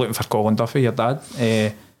 We're looking for Micheal Duffy, your dad.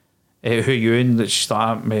 Who are you? And she's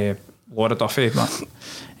like, Laura Duffy.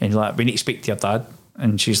 And like, we need to speak to your dad.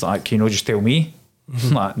 And she's like, can you just tell me?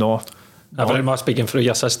 I'm like, no. Everyone must be going through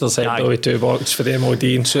your sister's head with 2 bucks for the MOD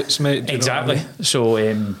and suits, mate. Exactly. I mean? So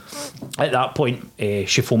at that point,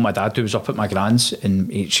 she phoned my dad who was up at my grand's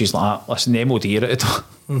and she's like, listen, the MOD are at the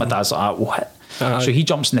door. My dad's like, what? So he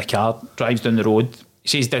jumps in the car, drives down the road. He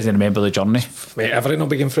says he doesn't remember the journey. Mate, everyone will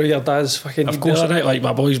be going through your dad's fucking... Of course. Right? Like,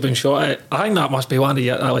 my boy's been shot at. I think that must be one of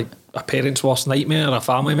your, like, a parent's worst nightmare or a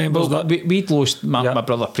family member's. Well, we'd lost my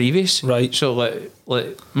brother previous. Right. So,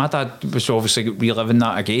 like my dad was obviously reliving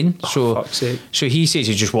that again. Fuck's sake. So he says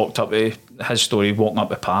he just walked up his story, walking up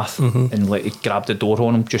the path and like he grabbed the door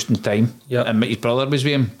on him just in time. Yep. And his brother was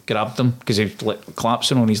with him, grabbed him because he was like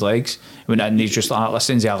collapsing on his legs. He went in and he's just like,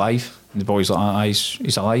 listen, is he alive? And the boy's like,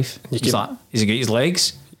 he's alive. He's like, has he got his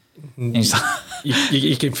legs? And he's like...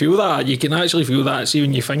 you can feel that. You can actually feel that. See,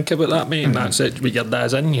 when you think about that, mate, and that's it. With your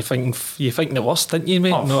dad's in, you think the worst, didn't you, mate?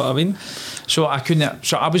 You know what I mean? So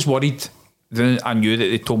I was worried. Then I knew that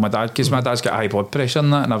they told my dad because my dad's got high blood pressure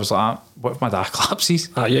and that, and I was like, what if my dad collapses?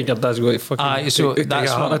 Your dad's got to fucking. So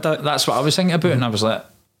that's what I was thinking about, and I was like,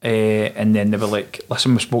 and then they were like,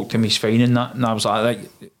 listen, we spoke to him, he's fine and that, and I was like,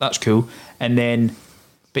 that's cool. And then,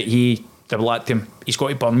 but they were like to him, he's got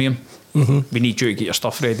to Birmingham. We need you to get your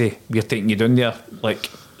stuff ready. We're taking you down there like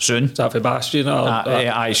soon. Is that for Bastion? So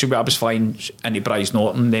I was flying into Bryce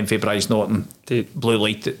Norton, then for Bryce Norton to Blue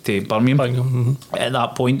Light to Birmingham. At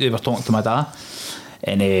that point, they were talking to my dad,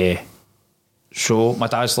 and so my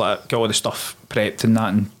dad's like got all the stuff prepped and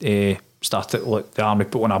that, and started like the army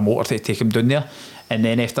put on a motor to take him down there. And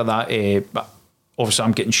then after that, obviously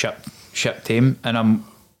I'm getting shipped to him, and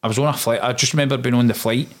I was on a flight. I just remember being on the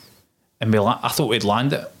flight, and I thought we'd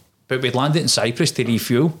land it. But we'd landed in Cyprus to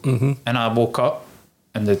refuel, and I woke up,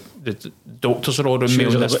 and the doctors are all on me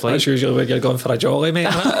on this flight. That's usually when you're going for a jolly, mate.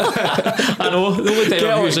 I know. The only time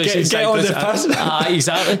I was in Cyprus. Get on the pass.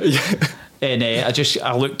 Exactly. And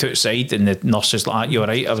I looked outside, and the nurse was like, "You all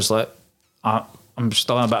right?" I was like, "I'm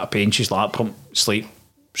still in a bit of pain." She's like, "Pump, sleep."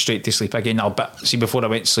 straight to sleep again. See, before I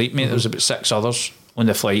went to sleep, mate, there was about 6 others on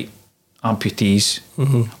the flight, amputees,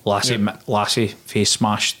 lassie face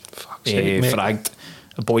smashed, fragged,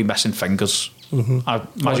 a boy missing fingers. I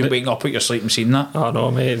imagine waking up at your sleep and seeing that. Oh no,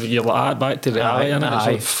 mate, you're like back to reality, innit? It's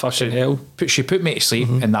like fucking hell. She put me to sleep,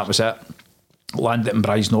 and that was it. Landed in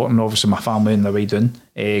Bryce Norton, obviously my family on the way down.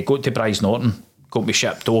 Got to Bryce Norton, got me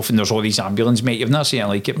shipped off, and there's all these ambulances, mate. You've never seen it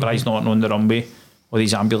like it. Bryce Norton on the runway, all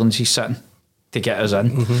these ambulances sitting to get us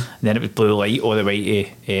in. And then it was blue light all the way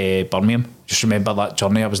to Birmingham. Just remember that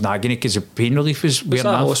journey, I was nagging it because the pain relief was weird.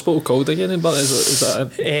 What's that hospital called again? Is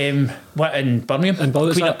that what, in Birmingham?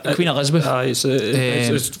 Queen Elizabeth.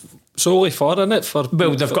 It's solely for, isn't it?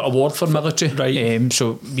 Well, they've got a ward for military. Right.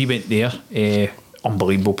 So we went there.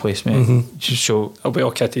 Unbelievable place, mate. So I'll be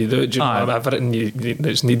all kitty. Do you have everything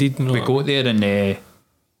that's needed? We got there, and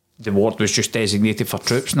the ward was just designated for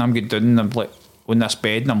troops, and I'm getting down, and I'm like on this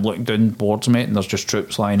bed, and I'm looking down wards, mate, and there's just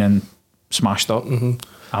troops lying in, smashed up.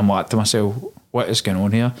 I'm like to myself, what is going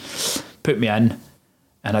on here? Put me in,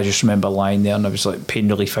 and I just remember lying there, and I was like, pain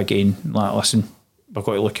relief again. Like, listen, we're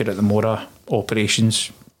going to look at the more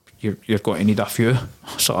operations. You're going to need a few.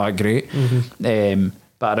 So great.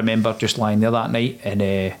 But I remember just lying there that night, and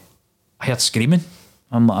I heard screaming.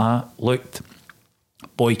 I'm like, looked,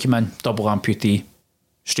 boy came in, double amputee,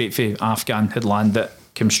 straight for Afghan, had landed,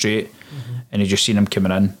 came straight, and he just seen him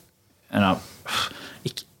coming in, and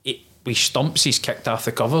with stumps he's kicked off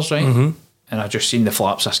the covers, right? And I just seen the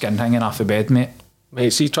flaps of skin hanging off the bed, mate.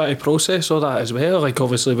 Mate, see, try to process all that as well, like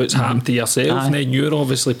obviously what's happened to yourself, and then you're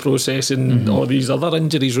obviously processing all these other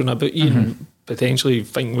injuries run about you, and potentially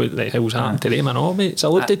think what the hell's happened to them and all, mate. It's a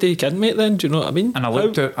lot to take in, mate, then, do you know what I mean? And I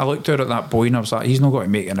looked out at that boy, and I was like, he's not going to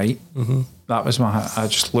make it night. That was I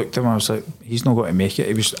just looked at him, I was like, he's not going to make it.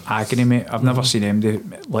 It was agony, mate. I've never seen him do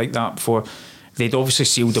like that before. They'd obviously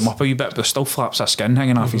sealed him up a wee bit, but there's still flaps of skin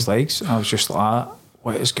hanging off his legs. I was just like,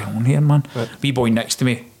 what is going on here, man? Wee boy next to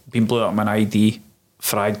me, been blew up an ID,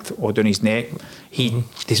 fragged all down his neck. He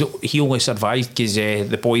only survived because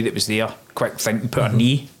the boy that was there, quick thinking, put a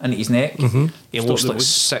knee into his neck. He lost like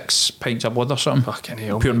 6 pints of blood or something. Fucking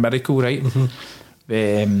hell. Pure miracle, right?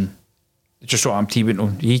 Just what I'm teaming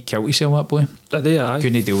on. He killed himself, that boy. Did he? Aye.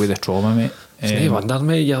 Couldn't deal with the trauma, mate. It's no wonder,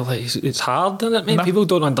 mate. You're like, it's hard, isn't it, mate? People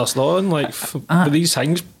don't understand, like, for these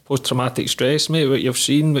things, post-traumatic stress, mate, what you've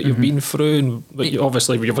seen, what you've been through, and what you,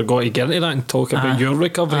 obviously you've got to get into that and talk about your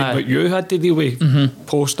recovery, what you had to deal with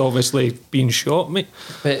post, obviously, being shot, mate.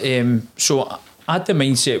 But so I had the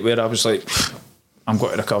mindset where I was like, I'm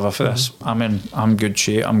going to recover for this. I'm good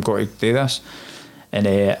shape. I'm going to do this. And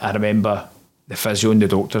I remember the physio and the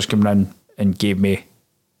doctors coming in and gave me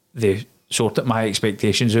sorted my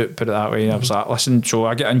expectations out, put it that way. I was like, listen, so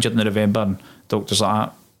I get injured in November, and doctors like,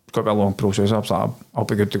 it's got to be a long process. I was like, I'll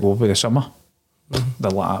be good to go by the summer. They're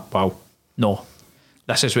like, well, no,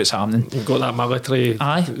 this is what's happening. You've got that military,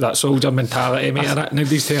 that soldier mentality, mate.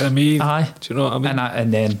 Nobody's telling me. Do you know what I mean?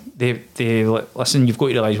 And then they like, listen, you've got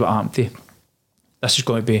to realise what happened to you. This is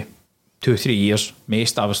going to be 2 or 3 years.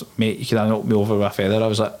 Mate, you could have knocked me over with a feather. I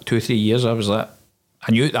was like, 2 or 3 years. I was like,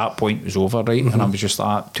 I knew at that point it was over, right? And I was just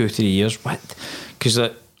like, 2 or 3 years, what? Because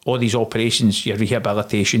all these operations, your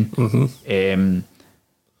rehabilitation, the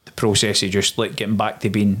process of just like getting back to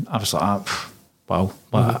being, I was like, wow,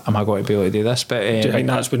 am I going to be able to do this? But do you think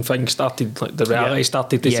that's when things started, like the reality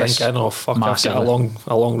started to sink in? Oh fuck, massively. I've got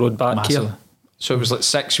a long road back massively. Here. So it was like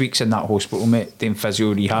 6 weeks in that hospital, mate, doing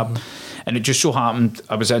physio rehab, and it just so happened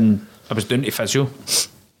I was doing to physio,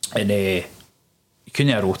 and you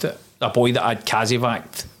couldn't have wrote it. A boy that I'd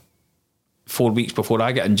Casivac'd 4 weeks before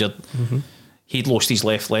I got injured, he'd lost his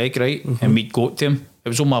left leg, right? And we'd go to him. It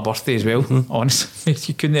was on my birthday as well, honestly.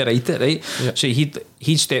 You couldn't write it, right? Yep. So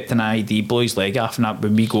he'd stepped in an ID, blow his leg off, and that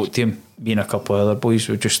when we go to him, me and a couple of other boys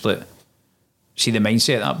were just like, see the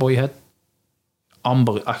mindset that boy had?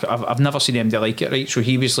 Unbelievable. I've never seen anybody like it, right? So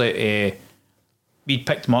he was like, we'd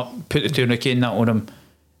picked him up, put the tourniquet and that on him,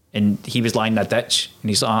 and he was lying in a ditch, and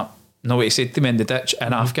he's like, no, what he said to me in the ditch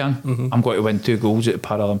in Afghan, I'm going to win 2 golds at the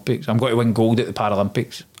Paralympics. I'm going to win gold at the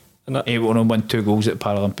Paralympics. And he won and win 2 goals at the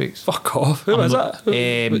Paralympics. Fuck off. Who was that?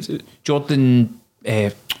 Jordan,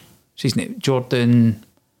 what's his name? Jordan,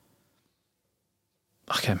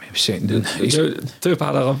 I can't remember saying. 2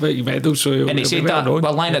 Paralympic medals. So and he said that,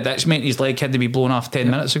 well, lying in a ditch, meant his leg had to be blown off 10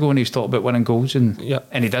 minutes ago, and he was talking about winning goals, and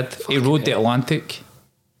he did. He rode the Atlantic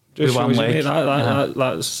with one leg.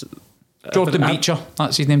 That's Jordan Beecher,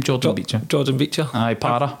 that's his name, Jordan Beecher. Jordan Beecher. Aye,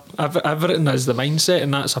 para. Everything is the mindset,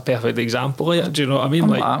 and that's a perfect example of it. Do you know what I mean?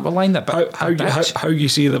 We're lying a bit. How you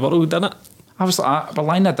see the world, innit? I was like, we're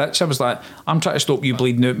lying a ditch. I was like, I'm trying to stop you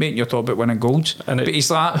bleeding out, mate, and you're talking about winning golds. But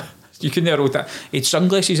he's like, You couldn't have wrote that. He had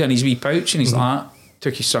sunglasses in his wee pouch, and he's like that.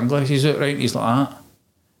 Took his sunglasses out, right, and he's like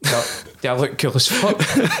that. Do I look cool as fuck?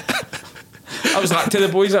 I was like, to the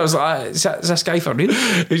boys, I was like, is this guy for real?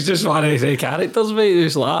 He's just one of the characters, mate.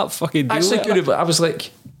 He's like, fucking deal. I was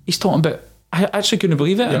like, he's talking about, I actually couldn't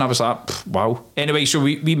believe it, and I was like, wow. Anyway, so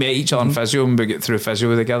we met each other in physio, and we get through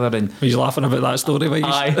physio together, and he's laughing about that story, mate.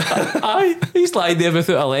 Aye, he's lying there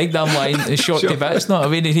without a leg, I'm lying shot to bits, know what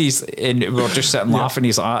I mean? And we're just sitting laughing.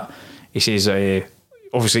 He's like, he says,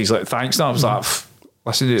 obviously he's like, thanks. And I was like,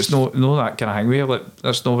 listen, it's no that kind of hang with, like,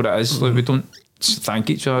 that's not what it is. Like, we don't thank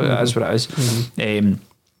each other. It is what it is.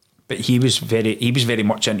 But he was very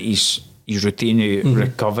much into his routine of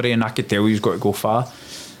recovery, and I could tell he's got to go far.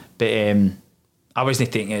 But I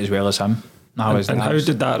wasn't taking it as well as him. And how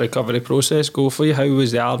did that recovery process go for you? How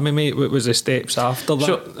was the army, mate? What was the steps after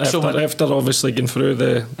that? After obviously going through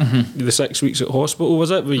the 6 weeks at hospital,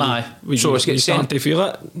 was it? You starting to feel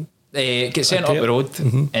it? Get sent up the road,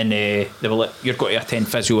 and they were like, you're going to attend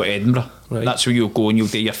physio at Edinburgh. Right. That's where you'll go, and you'll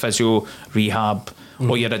do your physio, rehab,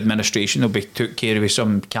 all your administration will be took care of with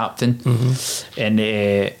some captain. And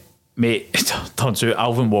mate, it turns out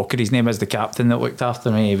Alvin Walker, his name is, the captain that looked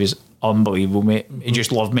after me. He was unbelievable, mate. He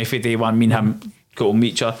just loved me for day one. Me and him got to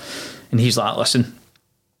meet each other, and he's like, listen,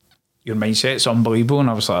 your mindset's unbelievable. And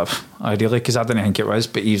I was like, I really, because I didn't think it was,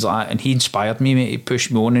 but he's like, and he inspired me, mate. He pushed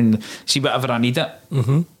me on and see whatever I needed,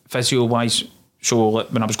 physio wise. So like,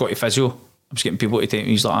 when I was going to physio, I was getting people to take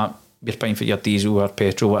me. He's like, you're paying for your diesel or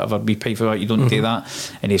petrol, whatever, we pay for that, you don't do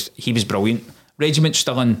that. And he was brilliant. Regiment's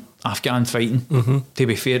still in Afghan fighting. To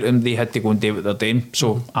be fair to them, they had to go and do what they're doing.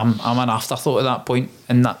 So I'm an afterthought at that point,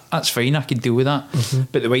 and that's fine. I can deal with that.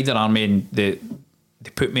 But the wider army, and they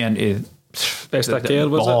put me into best of care.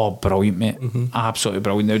 Was it? Oh, brilliant, mate! Absolutely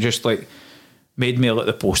brilliant. They just like made me look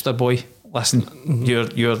the poster boy. Listen,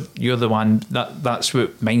 you're the one. That's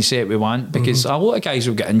what mindset we want, because a lot of guys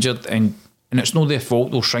will get injured, and it's not their fault.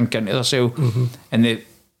 They'll shrink into themselves, and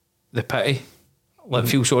the pity, like,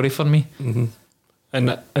 feel sorry for me. And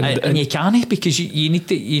you can't, because you need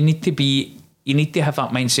to have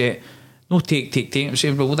that mindset. No, take and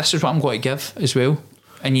say, well, this is what I'm going to give as well,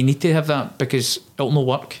 and you need to have that, because it'll not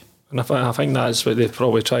work. And I think that's what they've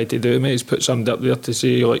probably tried to do, mate, is put somebody up there to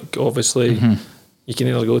say, like, obviously you can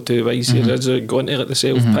either go to vice or go into like the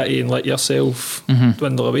self-pity and let yourself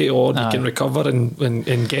dwindle away, or you can recover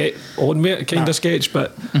and get on, mate, kind of sketch.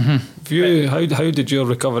 But how did your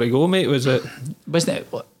recovery go, mate? Wasn't it?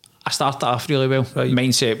 I started off really well. Right.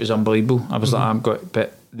 Mindset was unbelievable. I was like,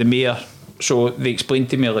 but the mayor, so they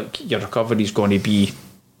explained to me, like, your recovery is going to be,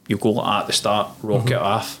 you go like at the start, rocket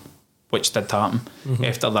off, which did happen.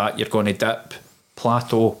 After that, you're going to dip,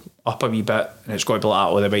 plateau, up a wee bit, and it's going to be like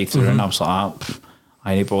that all the way through. And I was like,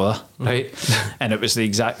 I ain't bother, right? And it was the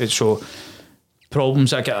exact, so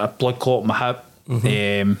problems, I got a blood clot in my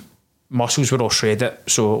hip, muscles were all shredded,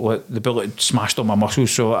 so like, the bullet had smashed all my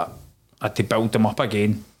muscles, so I had to build them up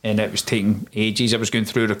again, and it was taking ages. I was going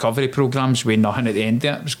through recovery programs with nothing at the end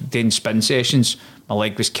of it. I was doing spin sessions, my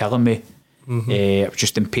leg was killing me. I was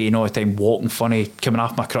just in pain all the time, walking funny, coming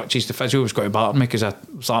off my crutches. The physio was going to batter me because I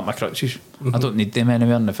was like, my crutches, I don't need them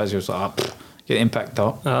anywhere, and the physio was like, get them picked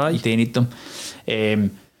up. You don't need them.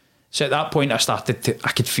 So at that point, I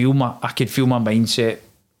could feel my mindset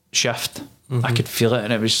shift. I could feel it,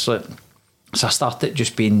 and it was like, so I started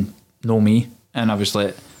just being no me, and I was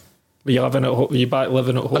like, were you living at home? Were you back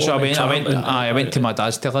living at home? So I went to my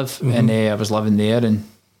dad's to live, and I was living there, and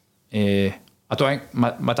I don't think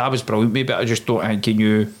my dad was brilliant with me, but I just don't think he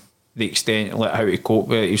knew the extent, like, how to cope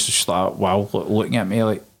with it. He's just like, wow, looking at me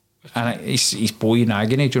like, and he's boy in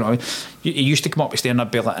agony. Do you know what I mean? He used to come up the stairs and I'd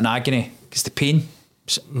be like in agony, because the pain,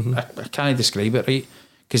 I can't describe it, right?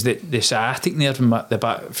 Because the sciatic nerve in the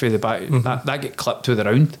back, through the back, that get clipped to the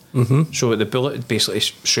round. So the bullet had basically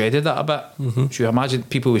shredded that a bit. So you imagine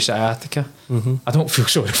people with sciatica. I don't feel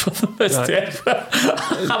sorry for them. It's terrible.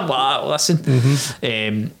 I'm like,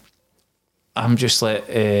 listen. I'm just like,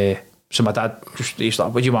 so my dad he's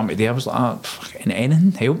like, what do you want me to do? I was like, fucking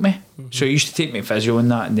anything, help me. So he used to take me physio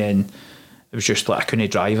and that, and then it was just like I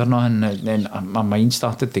couldn't drive or nothing, and then my mind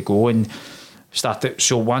started to go, and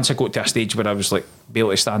so once I got to a stage where I was like be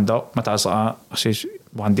able to stand up, my dad's like, I says,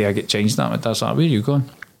 one day I get changed that, my dad's like, where are you going?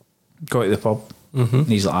 Go to the pub. And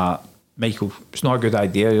he's like, Michael, it's not a good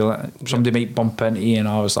idea, like, somebody might bump into you, and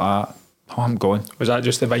I was like, oh, I'm going. Was that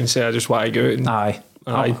just the mindset, I just want to go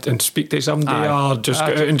out and speak to somebody, or just go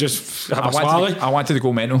out and just have a swally? I wanted to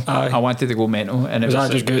go mental. I wanted to go mental, and was that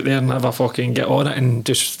just go out there and have a fucking get on it and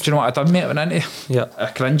just... Do you know what I done, mate? I went into, I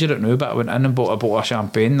cringe at it now, but I went in and bought a bottle of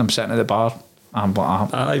champagne. I'm sitting at the bar I'm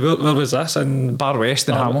like, Aye, where was this? In Bar West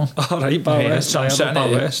in Hamilton. Alright, Bar West. So I'm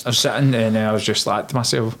sitting and I was just like to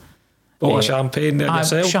myself, bottle of champagne there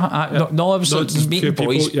yourself? I was meeting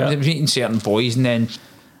boys. People, yeah. I was meeting certain boys, and then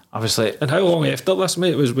I was like... And how long after this,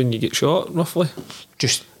 mate, was when you get shot, roughly?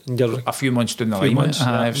 Just a few months down the line.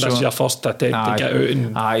 That's your first attempt to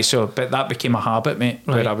get out. But that became a habit, mate,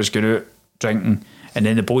 where I was going out drinking, and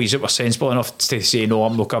then the boys that were sensible enough to say, no,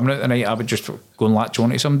 I'm not coming out tonight, I would just go and latch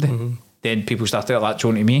on to somebody. Mm-hmm. Then people started to latch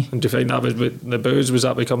on to me. And do you find that was with the booze, was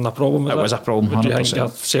that becoming a problem? It was a problem, 100%. Do you think you're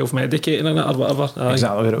self-medicating in it or whatever? Aye.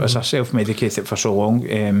 Exactly what it was. I self-medicated for so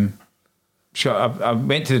long. So I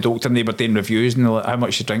went to the doctor and they were doing reviews, and like, how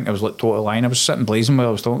much you drink? I was like total lying. I was sitting blazing while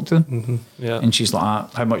I was talking to them. Mm-hmm. Yeah. And she's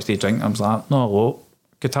like, how much do you drink? I was like, no, a lot.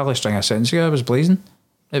 Could hardly string a sentence ago. I was blazing.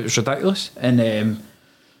 It was ridiculous. And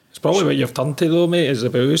it's probably what you've turned to though, mate, is the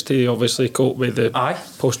booze to obviously cope with the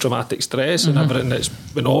post-traumatic stress and everything that's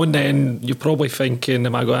been on. Then you're probably thinking,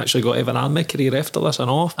 am I going to actually go to have an army career after this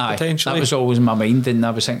and off, potentially? That was always in my mind, and I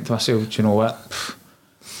was thinking to myself, do you know what?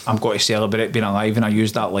 I'm going to celebrate being alive, and I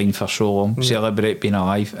used that line for so long. Celebrate being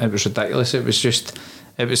alive. It was ridiculous. It's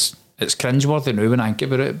cringeworthy now when I think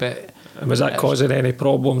about it, but... And was that causing any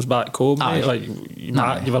problems back home, mate? Like,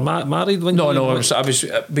 you were married when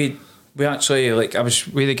we actually, like, I was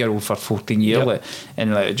with a girl for 14 years, like,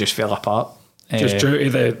 and like, it just fell apart. Just due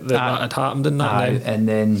to that had happened in that. And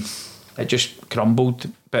then it just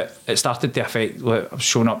crumbled. But it started to affect. Like, I was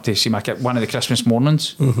showing up to see my kid one of the Christmas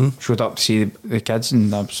mornings. Showed up to see the kids,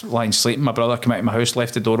 and I was lying sleeping. My brother came out of my house,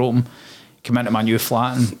 left the door open, came into my new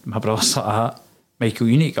flat, and my brother's like that. Michael,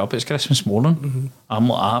 you need to get up. It's Christmas morning. I'm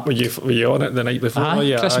like that. Were you on it the night before?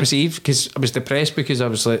 Christmas Eve, because I was depressed because I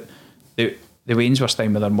was like the Waynes were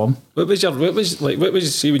staying with their mum. What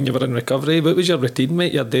was see when you were in recovery? What was your routine,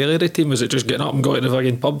 mate? Your daily routine? Was it just getting up and going to the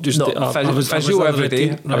fucking pub? Physio every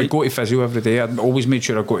day. Right. I would go to physio every day. I'd always made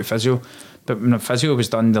sure I go to physio. But when the physio was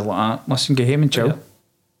done, they're like, listen, go home and chill.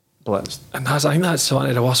 And I think that's one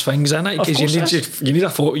of the worst things, isn't it? Because you need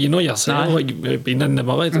a focus. You know yourself, like you've been in the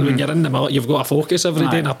military. When you're in the military, you've got a focus every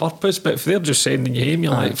day and a purpose. But if they're just sending you home,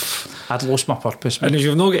 you're like, I'd lost my purpose. And if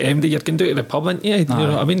you've not got MD, you're going to do it to the pub, ain't you? You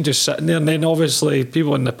know what I mean? Just sitting there, and then obviously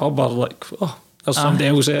people in the pub are like, oh, there's somebody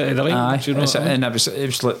else out of the ring. You know what I mean? And it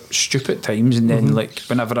was like stupid times. And then like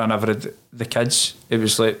whenever I never had the kids, it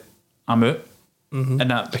was like, I'm out.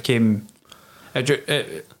 And that became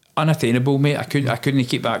unattainable, mate. I couldn't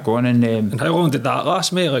keep that going. And how long did that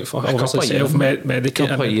last, mate? Like for obviously self-medicating.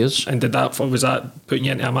 Couple of years. And was that putting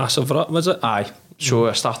you into a massive rut? Was it? Aye. So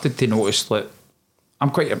I started to notice, like, I'm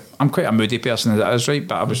quite a moody person as it is, right?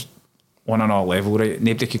 But I was on another level, right?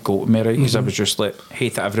 Nobody could cope with me, right? Because I was just like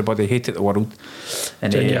hated everybody, hated the world.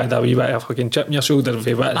 And you had a wee bit of fucking chip in your shoulder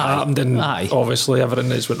if what had happened, and obviously everything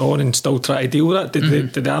that's went on, and still try to deal with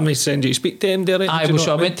it. Did the army send you to speak to him there? I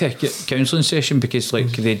went to a counselling session because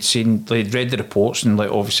like they'd read the reports and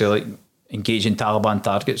like obviously like engaging Taliban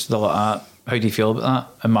targets. They're like, how do you feel about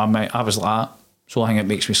that? And I was like, so I think it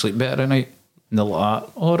makes me sleep better at night. And they're like,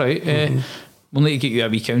 all right, we'll need to get you a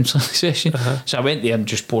wee counselling session. So I went there and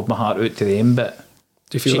just poured my heart out to them. But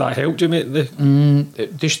do you feel that helped you, mate?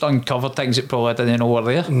 It just uncovered things that probably I didn't know were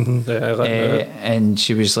there. And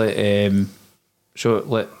she was like, so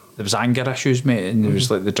like there was anger issues, mate, and there was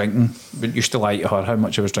like the drinking. But used to lie to her how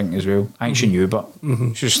much I was drinking as well. I think she knew, but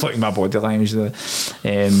she was looking at my body language. But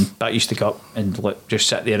I used to go up and like just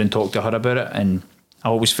sit there and talk to her about it, and I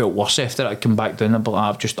always felt worse after I'd come back down. But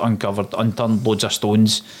I've just unturned loads of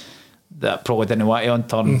stones that I probably didn't want to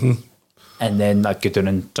unturn, and then I'd go down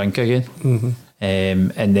and drink again.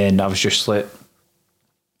 And then I was just like,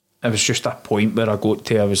 it was just a point where I got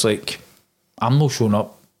to, I was like, I'm not showing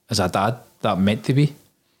up as a dad that I'm meant to be.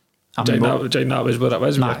 That was what it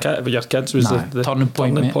was with your kids was the turning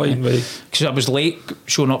point. Because I was late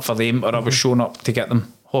showing up for them, or I was showing up to get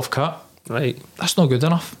them half cut. Right. That's not good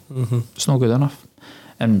enough. It's not good enough.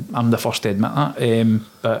 And I'm the first to admit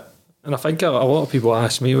that. And I think a lot of people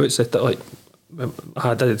ask me what's it that, like, I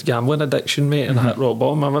had a gambling addiction, mate, and I hit rock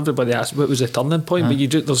bottom. And everybody asks what was the turning point,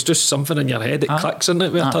 but there's just something in your head that clicks in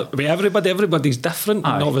it. With everybody's different,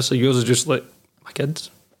 and obviously yours is just like my kids.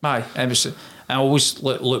 I always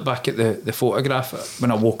look back at the photograph when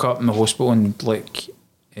I woke up in the hospital, and like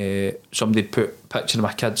somebody put a picture of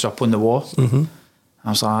my kids up on the wall. I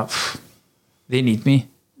was like, they need me.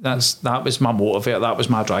 That was my motivator. That was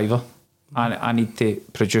my driver. I need to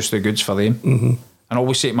produce the goods for them. And I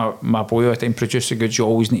always say to my boy all the time, produce the goods. You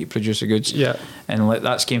always need to produce the goods. Yeah. And like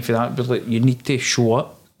that's came for that. But like you need to show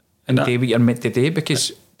up and do what you're meant to do,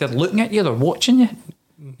 because they're looking at you, they're watching you.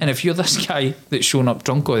 And if you're this guy that's showing up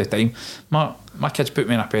drunk all the time, my kids put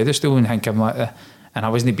me on a pedestal and think I'm like that, and I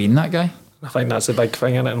wasn't being that guy. I think that's the big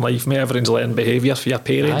thing in it in life, mate. Everyone's learning behaviour for your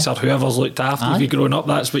parents or whoever's looked after you growing up.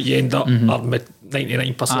 That's what you end up, or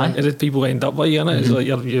 99% of the people end up with, innit? It's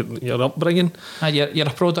like your upbringing. You're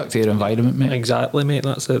a product of your environment, mate. Exactly, mate.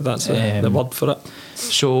 That's the word for it.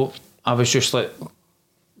 So I was just like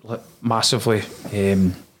massively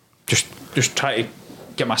just trying to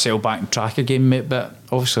get myself back on track again, mate. But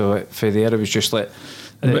obviously, like, for there, it was just like.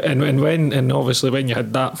 And obviously when you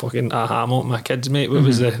had that fucking aha moment with my kids, mate, what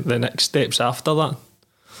was the next steps after that?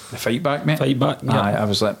 The fight back, mate. Fight back, yeah. I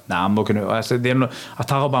was like, nah, I'm not going to. I said, a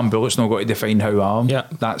Taliban bullet's not going to define how I am. Yeah.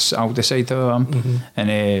 I'll decide how I am.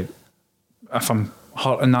 And if I'm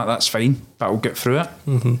hurting that's fine, but I'll get through it.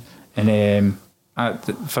 And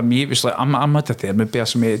for me, it was like, I'm a determined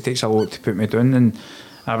person, mate. It takes a lot to put me down, and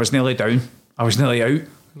I was nearly down. I was nearly out.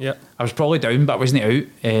 Yeah. I was probably down, but I wasn't out.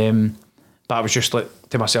 But I was just like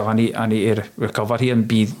to myself, I need to recover here and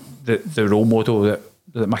be the role model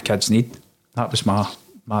that my kids need. That was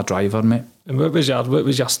my driver, mate. And what was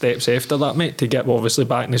your steps after that, mate, to get obviously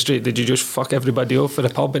back in the street? Did you just fuck everybody off for the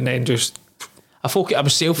pub and then just... I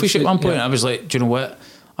was selfish at one point. I was like, do you know what?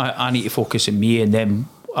 I need to focus on me, and then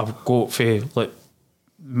I would go for like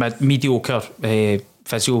mediocre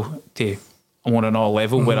physio to on another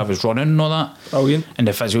level where I was running and all that. Brilliant. And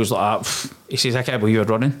the physio was like, he says, I can't believe you're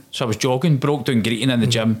running. So I was jogging, broke down greeting in the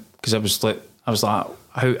gym because I was like,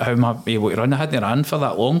 how am I able to run? I hadn't ran for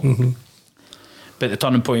that long. But the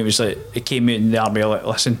turning point was like, it came out in the army like,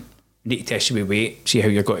 listen, you need to test you with weight, see how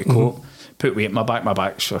you're going to cope. Put weight in my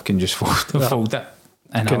back so I can just fold it.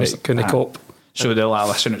 And couldn't cope. So they're like,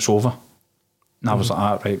 listen, it's over. And I was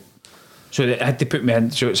like, right. So they had to put me in.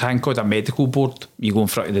 So it's hang called a medical board. You go in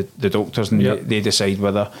front of the doctors and they decide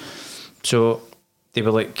whether. So they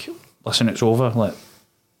were like, listen, it's over. Like,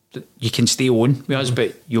 you can stay on with us,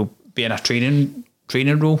 but you'll be in a training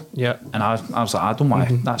role. Yeah. And I was like, I don't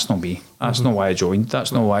want. That's not me. That's not why I joined.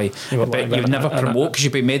 That's not why. But you'll never promote because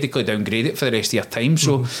you'll be medically downgraded for the rest of your time.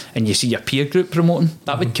 So and you see your peer group promoting,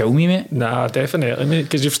 that would kill me, mate. Nah, definitely, mate.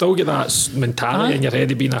 Because you've still got that mentality in your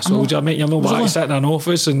head of being a soldier, mate. You're not why sitting in an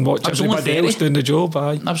office and watch everybody else doing the job.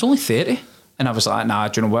 I was only 30, and I was like, nah,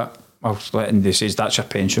 do you know what? I was like, and they says that's your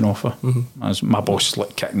pension offer. My boss is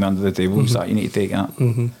like kicking me under the table. He's like, you need to take that.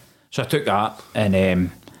 So I took that,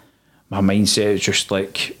 and my mindset is just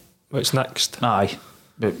like, what's next? Aye,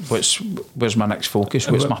 but where's my next focus?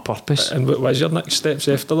 What's my purpose? And what was your next steps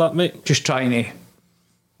after that, mate? Just trying to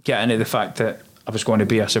get into the fact that I was going to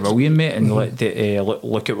be a civilian, mate, and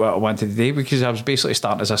look at what I wanted to do, because I was basically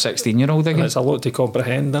starting as a 16-year-old again. And it's a lot to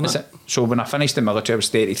comprehend, isn't it? So when I finished the military, I was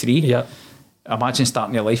 33. Yeah. Imagine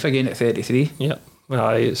starting your life again at 33. Yeah.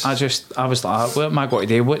 Aye, I was like, what am I going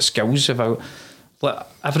to do? What skills have I... Like,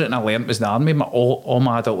 everything I learnt was the army. All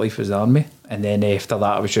my adult life was the army. And then after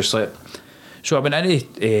that, I was just like... So I went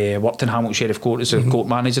into worked in Hamilton Sheriff Court as a court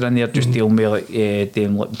manager in there, just dealing with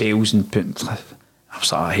doing like bails and putting... I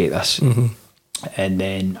was like, I hate this. And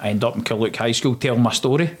then I ended up in Killock High School telling my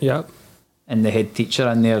story. Yeah. And the head teacher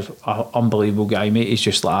in there, an unbelievable guy, mate. He's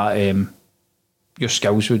just like, your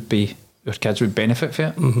skills would be... Your kids would benefit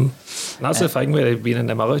for it. That's the thing with being in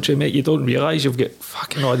the military, mate. You don't realise you've got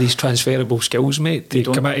fucking all these transferable skills, mate, to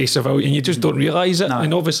come out of civilian. You just don't realise it.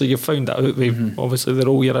 And obviously you've found that out with obviously the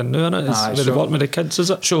role you're in now, innit? It's the work with the kids,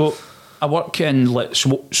 is it? So I work in like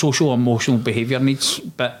social emotional behaviour needs,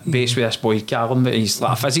 but based with this boy Callum. He's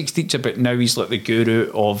like a physics teacher, but now he's like the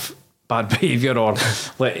guru of bad behaviour or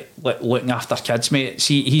like looking after kids, mate.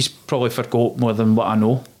 See, he's probably forgot more than what I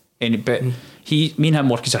know. But me and him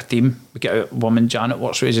work as a team. We get a woman, Janet,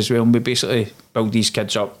 works with us as well, and we basically build these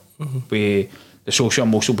kids up with the social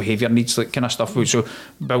and emotional behaviour needs, like kind of stuff. So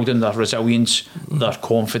building their resilience, their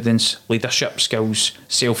confidence, leadership skills,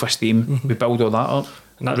 self-esteem. We build all that up.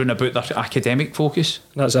 And that's around about their academic focus.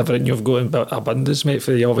 And that's everything you've got in abundance, mate,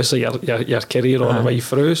 for obviously your career all the way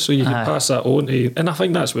through. So you can pass that on to... And I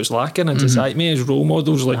think that's what's lacking in society, mate, is role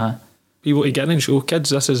models like... People to get in and show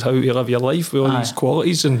kids this is how you live your life with all these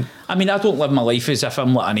qualities. And I mean, I don't live my life as if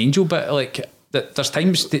I'm like an angel, but like there's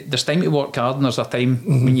time to work hard, and there's a time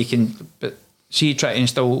when you can. But see, you try to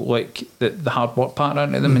instill like the hard work part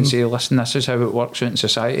into them and say, listen, this is how it works out in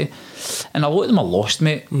society. And a lot of them are lost,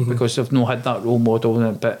 mate, because they've not had that role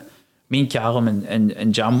model. But me and Callum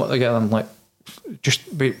and Jam work together, and like just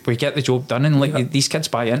we get the job done, and like these kids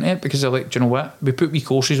buy into it because they're like, do you know what, we put wee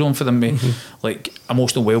courses on for them, like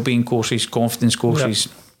emotional wellbeing courses, confidence courses,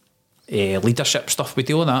 leadership stuff. We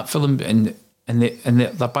do all that for them, and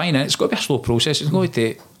they're buying it. It's got to be a slow process. It's got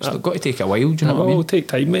to take a while. Do you know what I mean? It'll take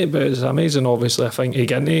time, mate, but it's amazing. Obviously, I think to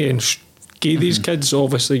get in and give these kids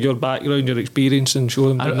obviously your background, your experience, and show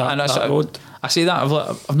them that road. I say that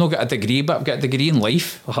I've not got a degree, but I've got a degree in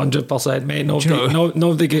life. 100%, mate.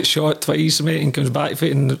 Nobody gets shot twice, mate, and comes back from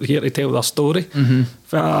it and here to tell their story.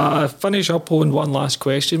 Finish up on one last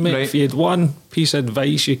question, mate. Right. If you had one piece of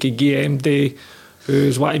advice you could give MD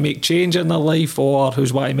who's want to make change in their life or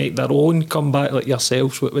who's want to make their own comeback like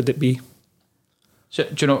yourselves, what would it be? So,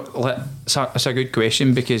 do you know, it's a good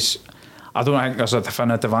question because I don't think there's a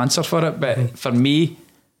definitive answer for it, but for me,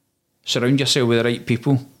 surround yourself with the right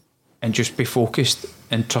people and just be focused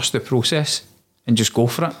and trust the process and just go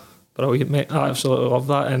for it. Brilliant, mate. I absolutely love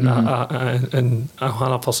that, and I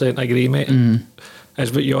 100% agree, mate.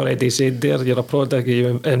 As what you already said there, you're a product of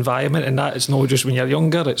your environment, and that it's not just when you're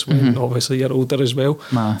younger, it's when obviously you're older as well.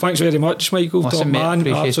 Thanks very much, Michael. Listen, top man,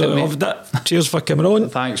 appreciate absolutely it, loved it. Cheers for coming on.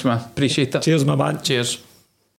 Thanks, man. Appreciate it. Cheers, my man. Cheers.